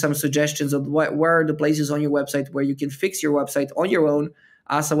give you some suggestions of where are the places on your website where you can fix your website on your own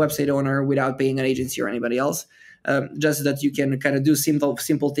as a website owner without paying an agency or anybody else. Just that you can kind of do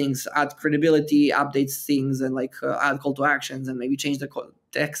simple things, add credibility, update things, and add call to actions, and maybe change the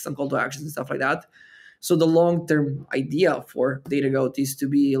text and call to actions and stuff like that. So the long-term idea for DataGoat is to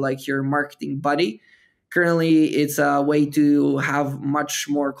be like your marketing buddy. Currently, it's a way to have much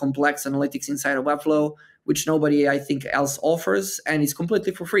more complex analytics inside of Webflow, which nobody, I think, else offers. And it's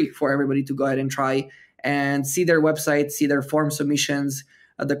completely for free for everybody to go ahead and try and see their website, see their form submissions,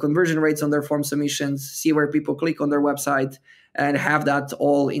 the conversion rates on their form submissions, see where people click on their website, and have that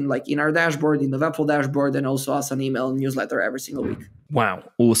all in our dashboard, in the Webflow dashboard, and also as an email newsletter every single week. Wow,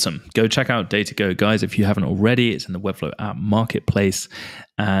 awesome. Go check out DataGoat, guys, if you haven't already. It's in the Webflow app marketplace,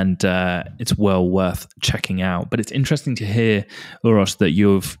 and it's well worth checking out. But it's interesting to hear, Uros, that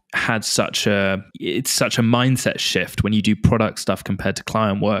you've had such a mindset shift when you do product stuff compared to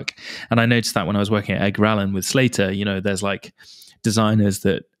client work. And I noticed that when I was working at Edgar Allan with Slater, there's like designers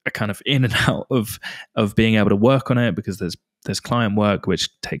that are kind of in and out of being able to work on it because there's client work which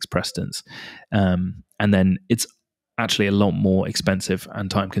takes precedence, and then it's actually a lot more expensive and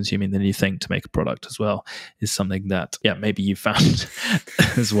time consuming than you think to make a product as well, is something that, yeah, maybe you found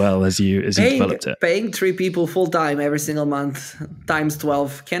as well as you developed it. Paying 3 people full time every single month times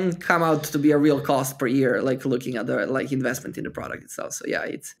 12 can come out to be a real cost per year, like looking at the like investment in the product itself. So yeah,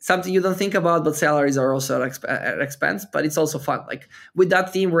 it's something you don't think about, but salaries are also an expense, but it's also fun. Like with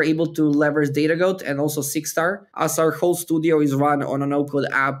that team, we're able to leverage DataGoat and also Sixstar, as our whole studio is run on a no-code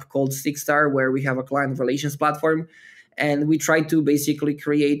app called Sixstar, where we have a client relations platform. And we try to basically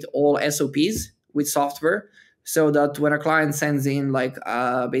create all SOPs with software so that when a client sends in like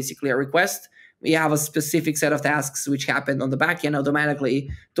basically a request, we have a specific set of tasks which happen on the back end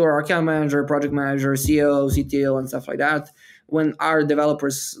automatically to our account manager, project manager, CEO, CTO, and stuff like that. When our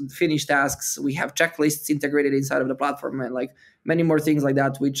developers finish tasks, we have checklists integrated inside of the platform and like many more things like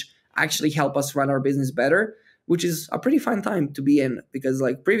that, which actually help us run our business better, which is a pretty fun time to be in, because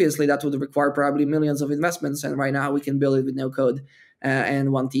like previously that would require probably millions of investments, and right now we can build it with no code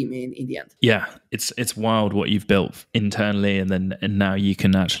and one team in the end. Yeah, it's wild what you've built internally, and now you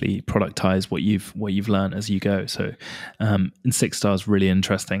can actually productize what you've learned as you go. So in Sixstar is really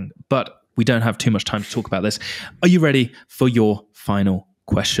interesting, but we don't have too much time to talk about this. Are you ready for your final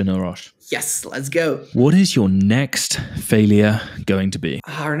question, Uros? Yes, let's go. What is your next failure going to be?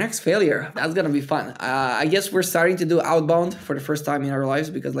 Our next failure, that's going to be fun. I guess we're starting to do outbound for the first time in our lives,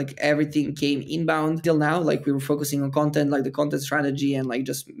 because like everything came inbound till now. Like we were focusing on content, like the content strategy, and like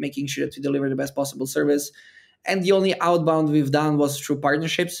just making sure that we deliver the best possible service. And the only outbound we've done was through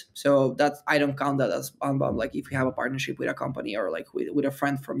partnerships. So that's, I don't count that as outbound. Like if we have a partnership with a company or like with a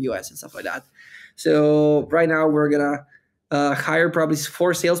friend from US and stuff like that. So right now we're going to hire probably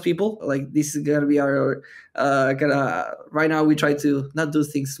 4 salespeople. Like this is gonna be our right now we try to not do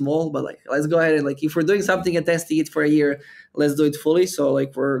things small, but like let's go ahead and like if we're doing something and testing it for a year, let's do it fully. So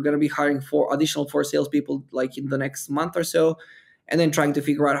like we're gonna be hiring 4 additional salespeople like in the next month or so, and then trying to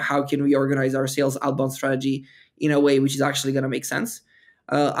figure out how can we organize our sales outbound strategy in a way which is actually gonna make sense.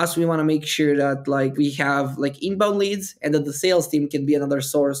 As we want to make sure that like we have like inbound leads, and that the sales team can be another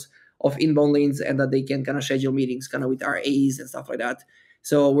source of inbound leads, and that they can kind of schedule meetings kind of with our AEs and stuff like that.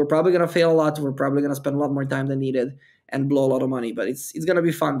 So we're probably going to fail a lot. We're probably going to spend a lot more time than needed and blow a lot of money, but it's going to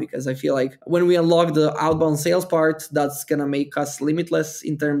be fun, because I feel like when we unlock the outbound sales part, that's going to make us limitless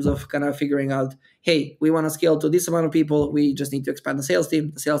in terms of kind of figuring out, hey, we want to scale to this amount of people. We just need to expand the sales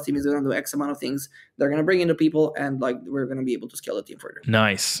team. The sales team is going to do X amount of things. They're going to bring in the people, and like we're going to be able to scale the team further.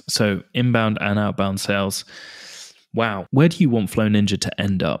 Nice. So inbound and outbound sales. Wow. Where do you want Flow Ninja to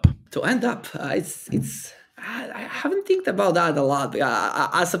end up? To end up, it's. I haven't think about that a lot.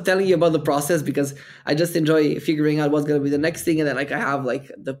 As I'm telling you about the process, because I just enjoy figuring out what's going to be the next thing, and then like I have like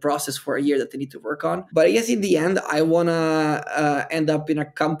the process for a year that I need to work on. But I guess in the end, I wanna end up in a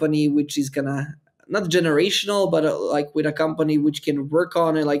company which is gonna not generational, but like with a company which can work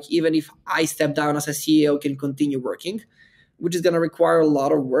on it. Like even if I step down as a CEO, can continue working, which is going to require a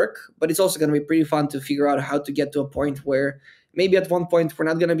lot of work, but it's also going to be pretty fun to figure out how to get to a point where maybe at one point we're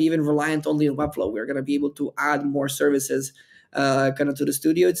not going to be even reliant only on Webflow. We're going to be able to add more services kind of to the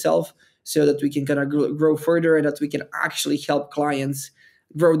studio itself, so that we can kind of grow further, and that we can actually help clients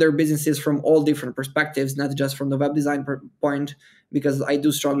grow their businesses from all different perspectives, not just from the web design point, because I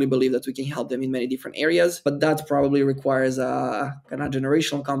do strongly believe that we can help them in many different areas. But that probably requires a kind of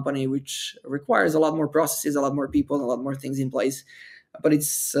generational company, which requires a lot more processes, a lot more people, and a lot more things in place. But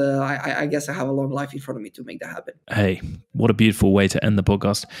it's, I guess I have a long life in front of me to make that happen. Hey, what a beautiful way to end the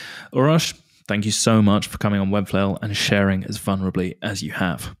podcast. Uros, thank you so much for coming on Webflail and sharing as vulnerably as you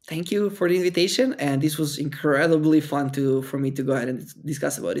have. Thank you for the invitation. And this was incredibly fun for me to go ahead and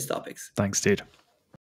discuss about these topics. Thanks, dude.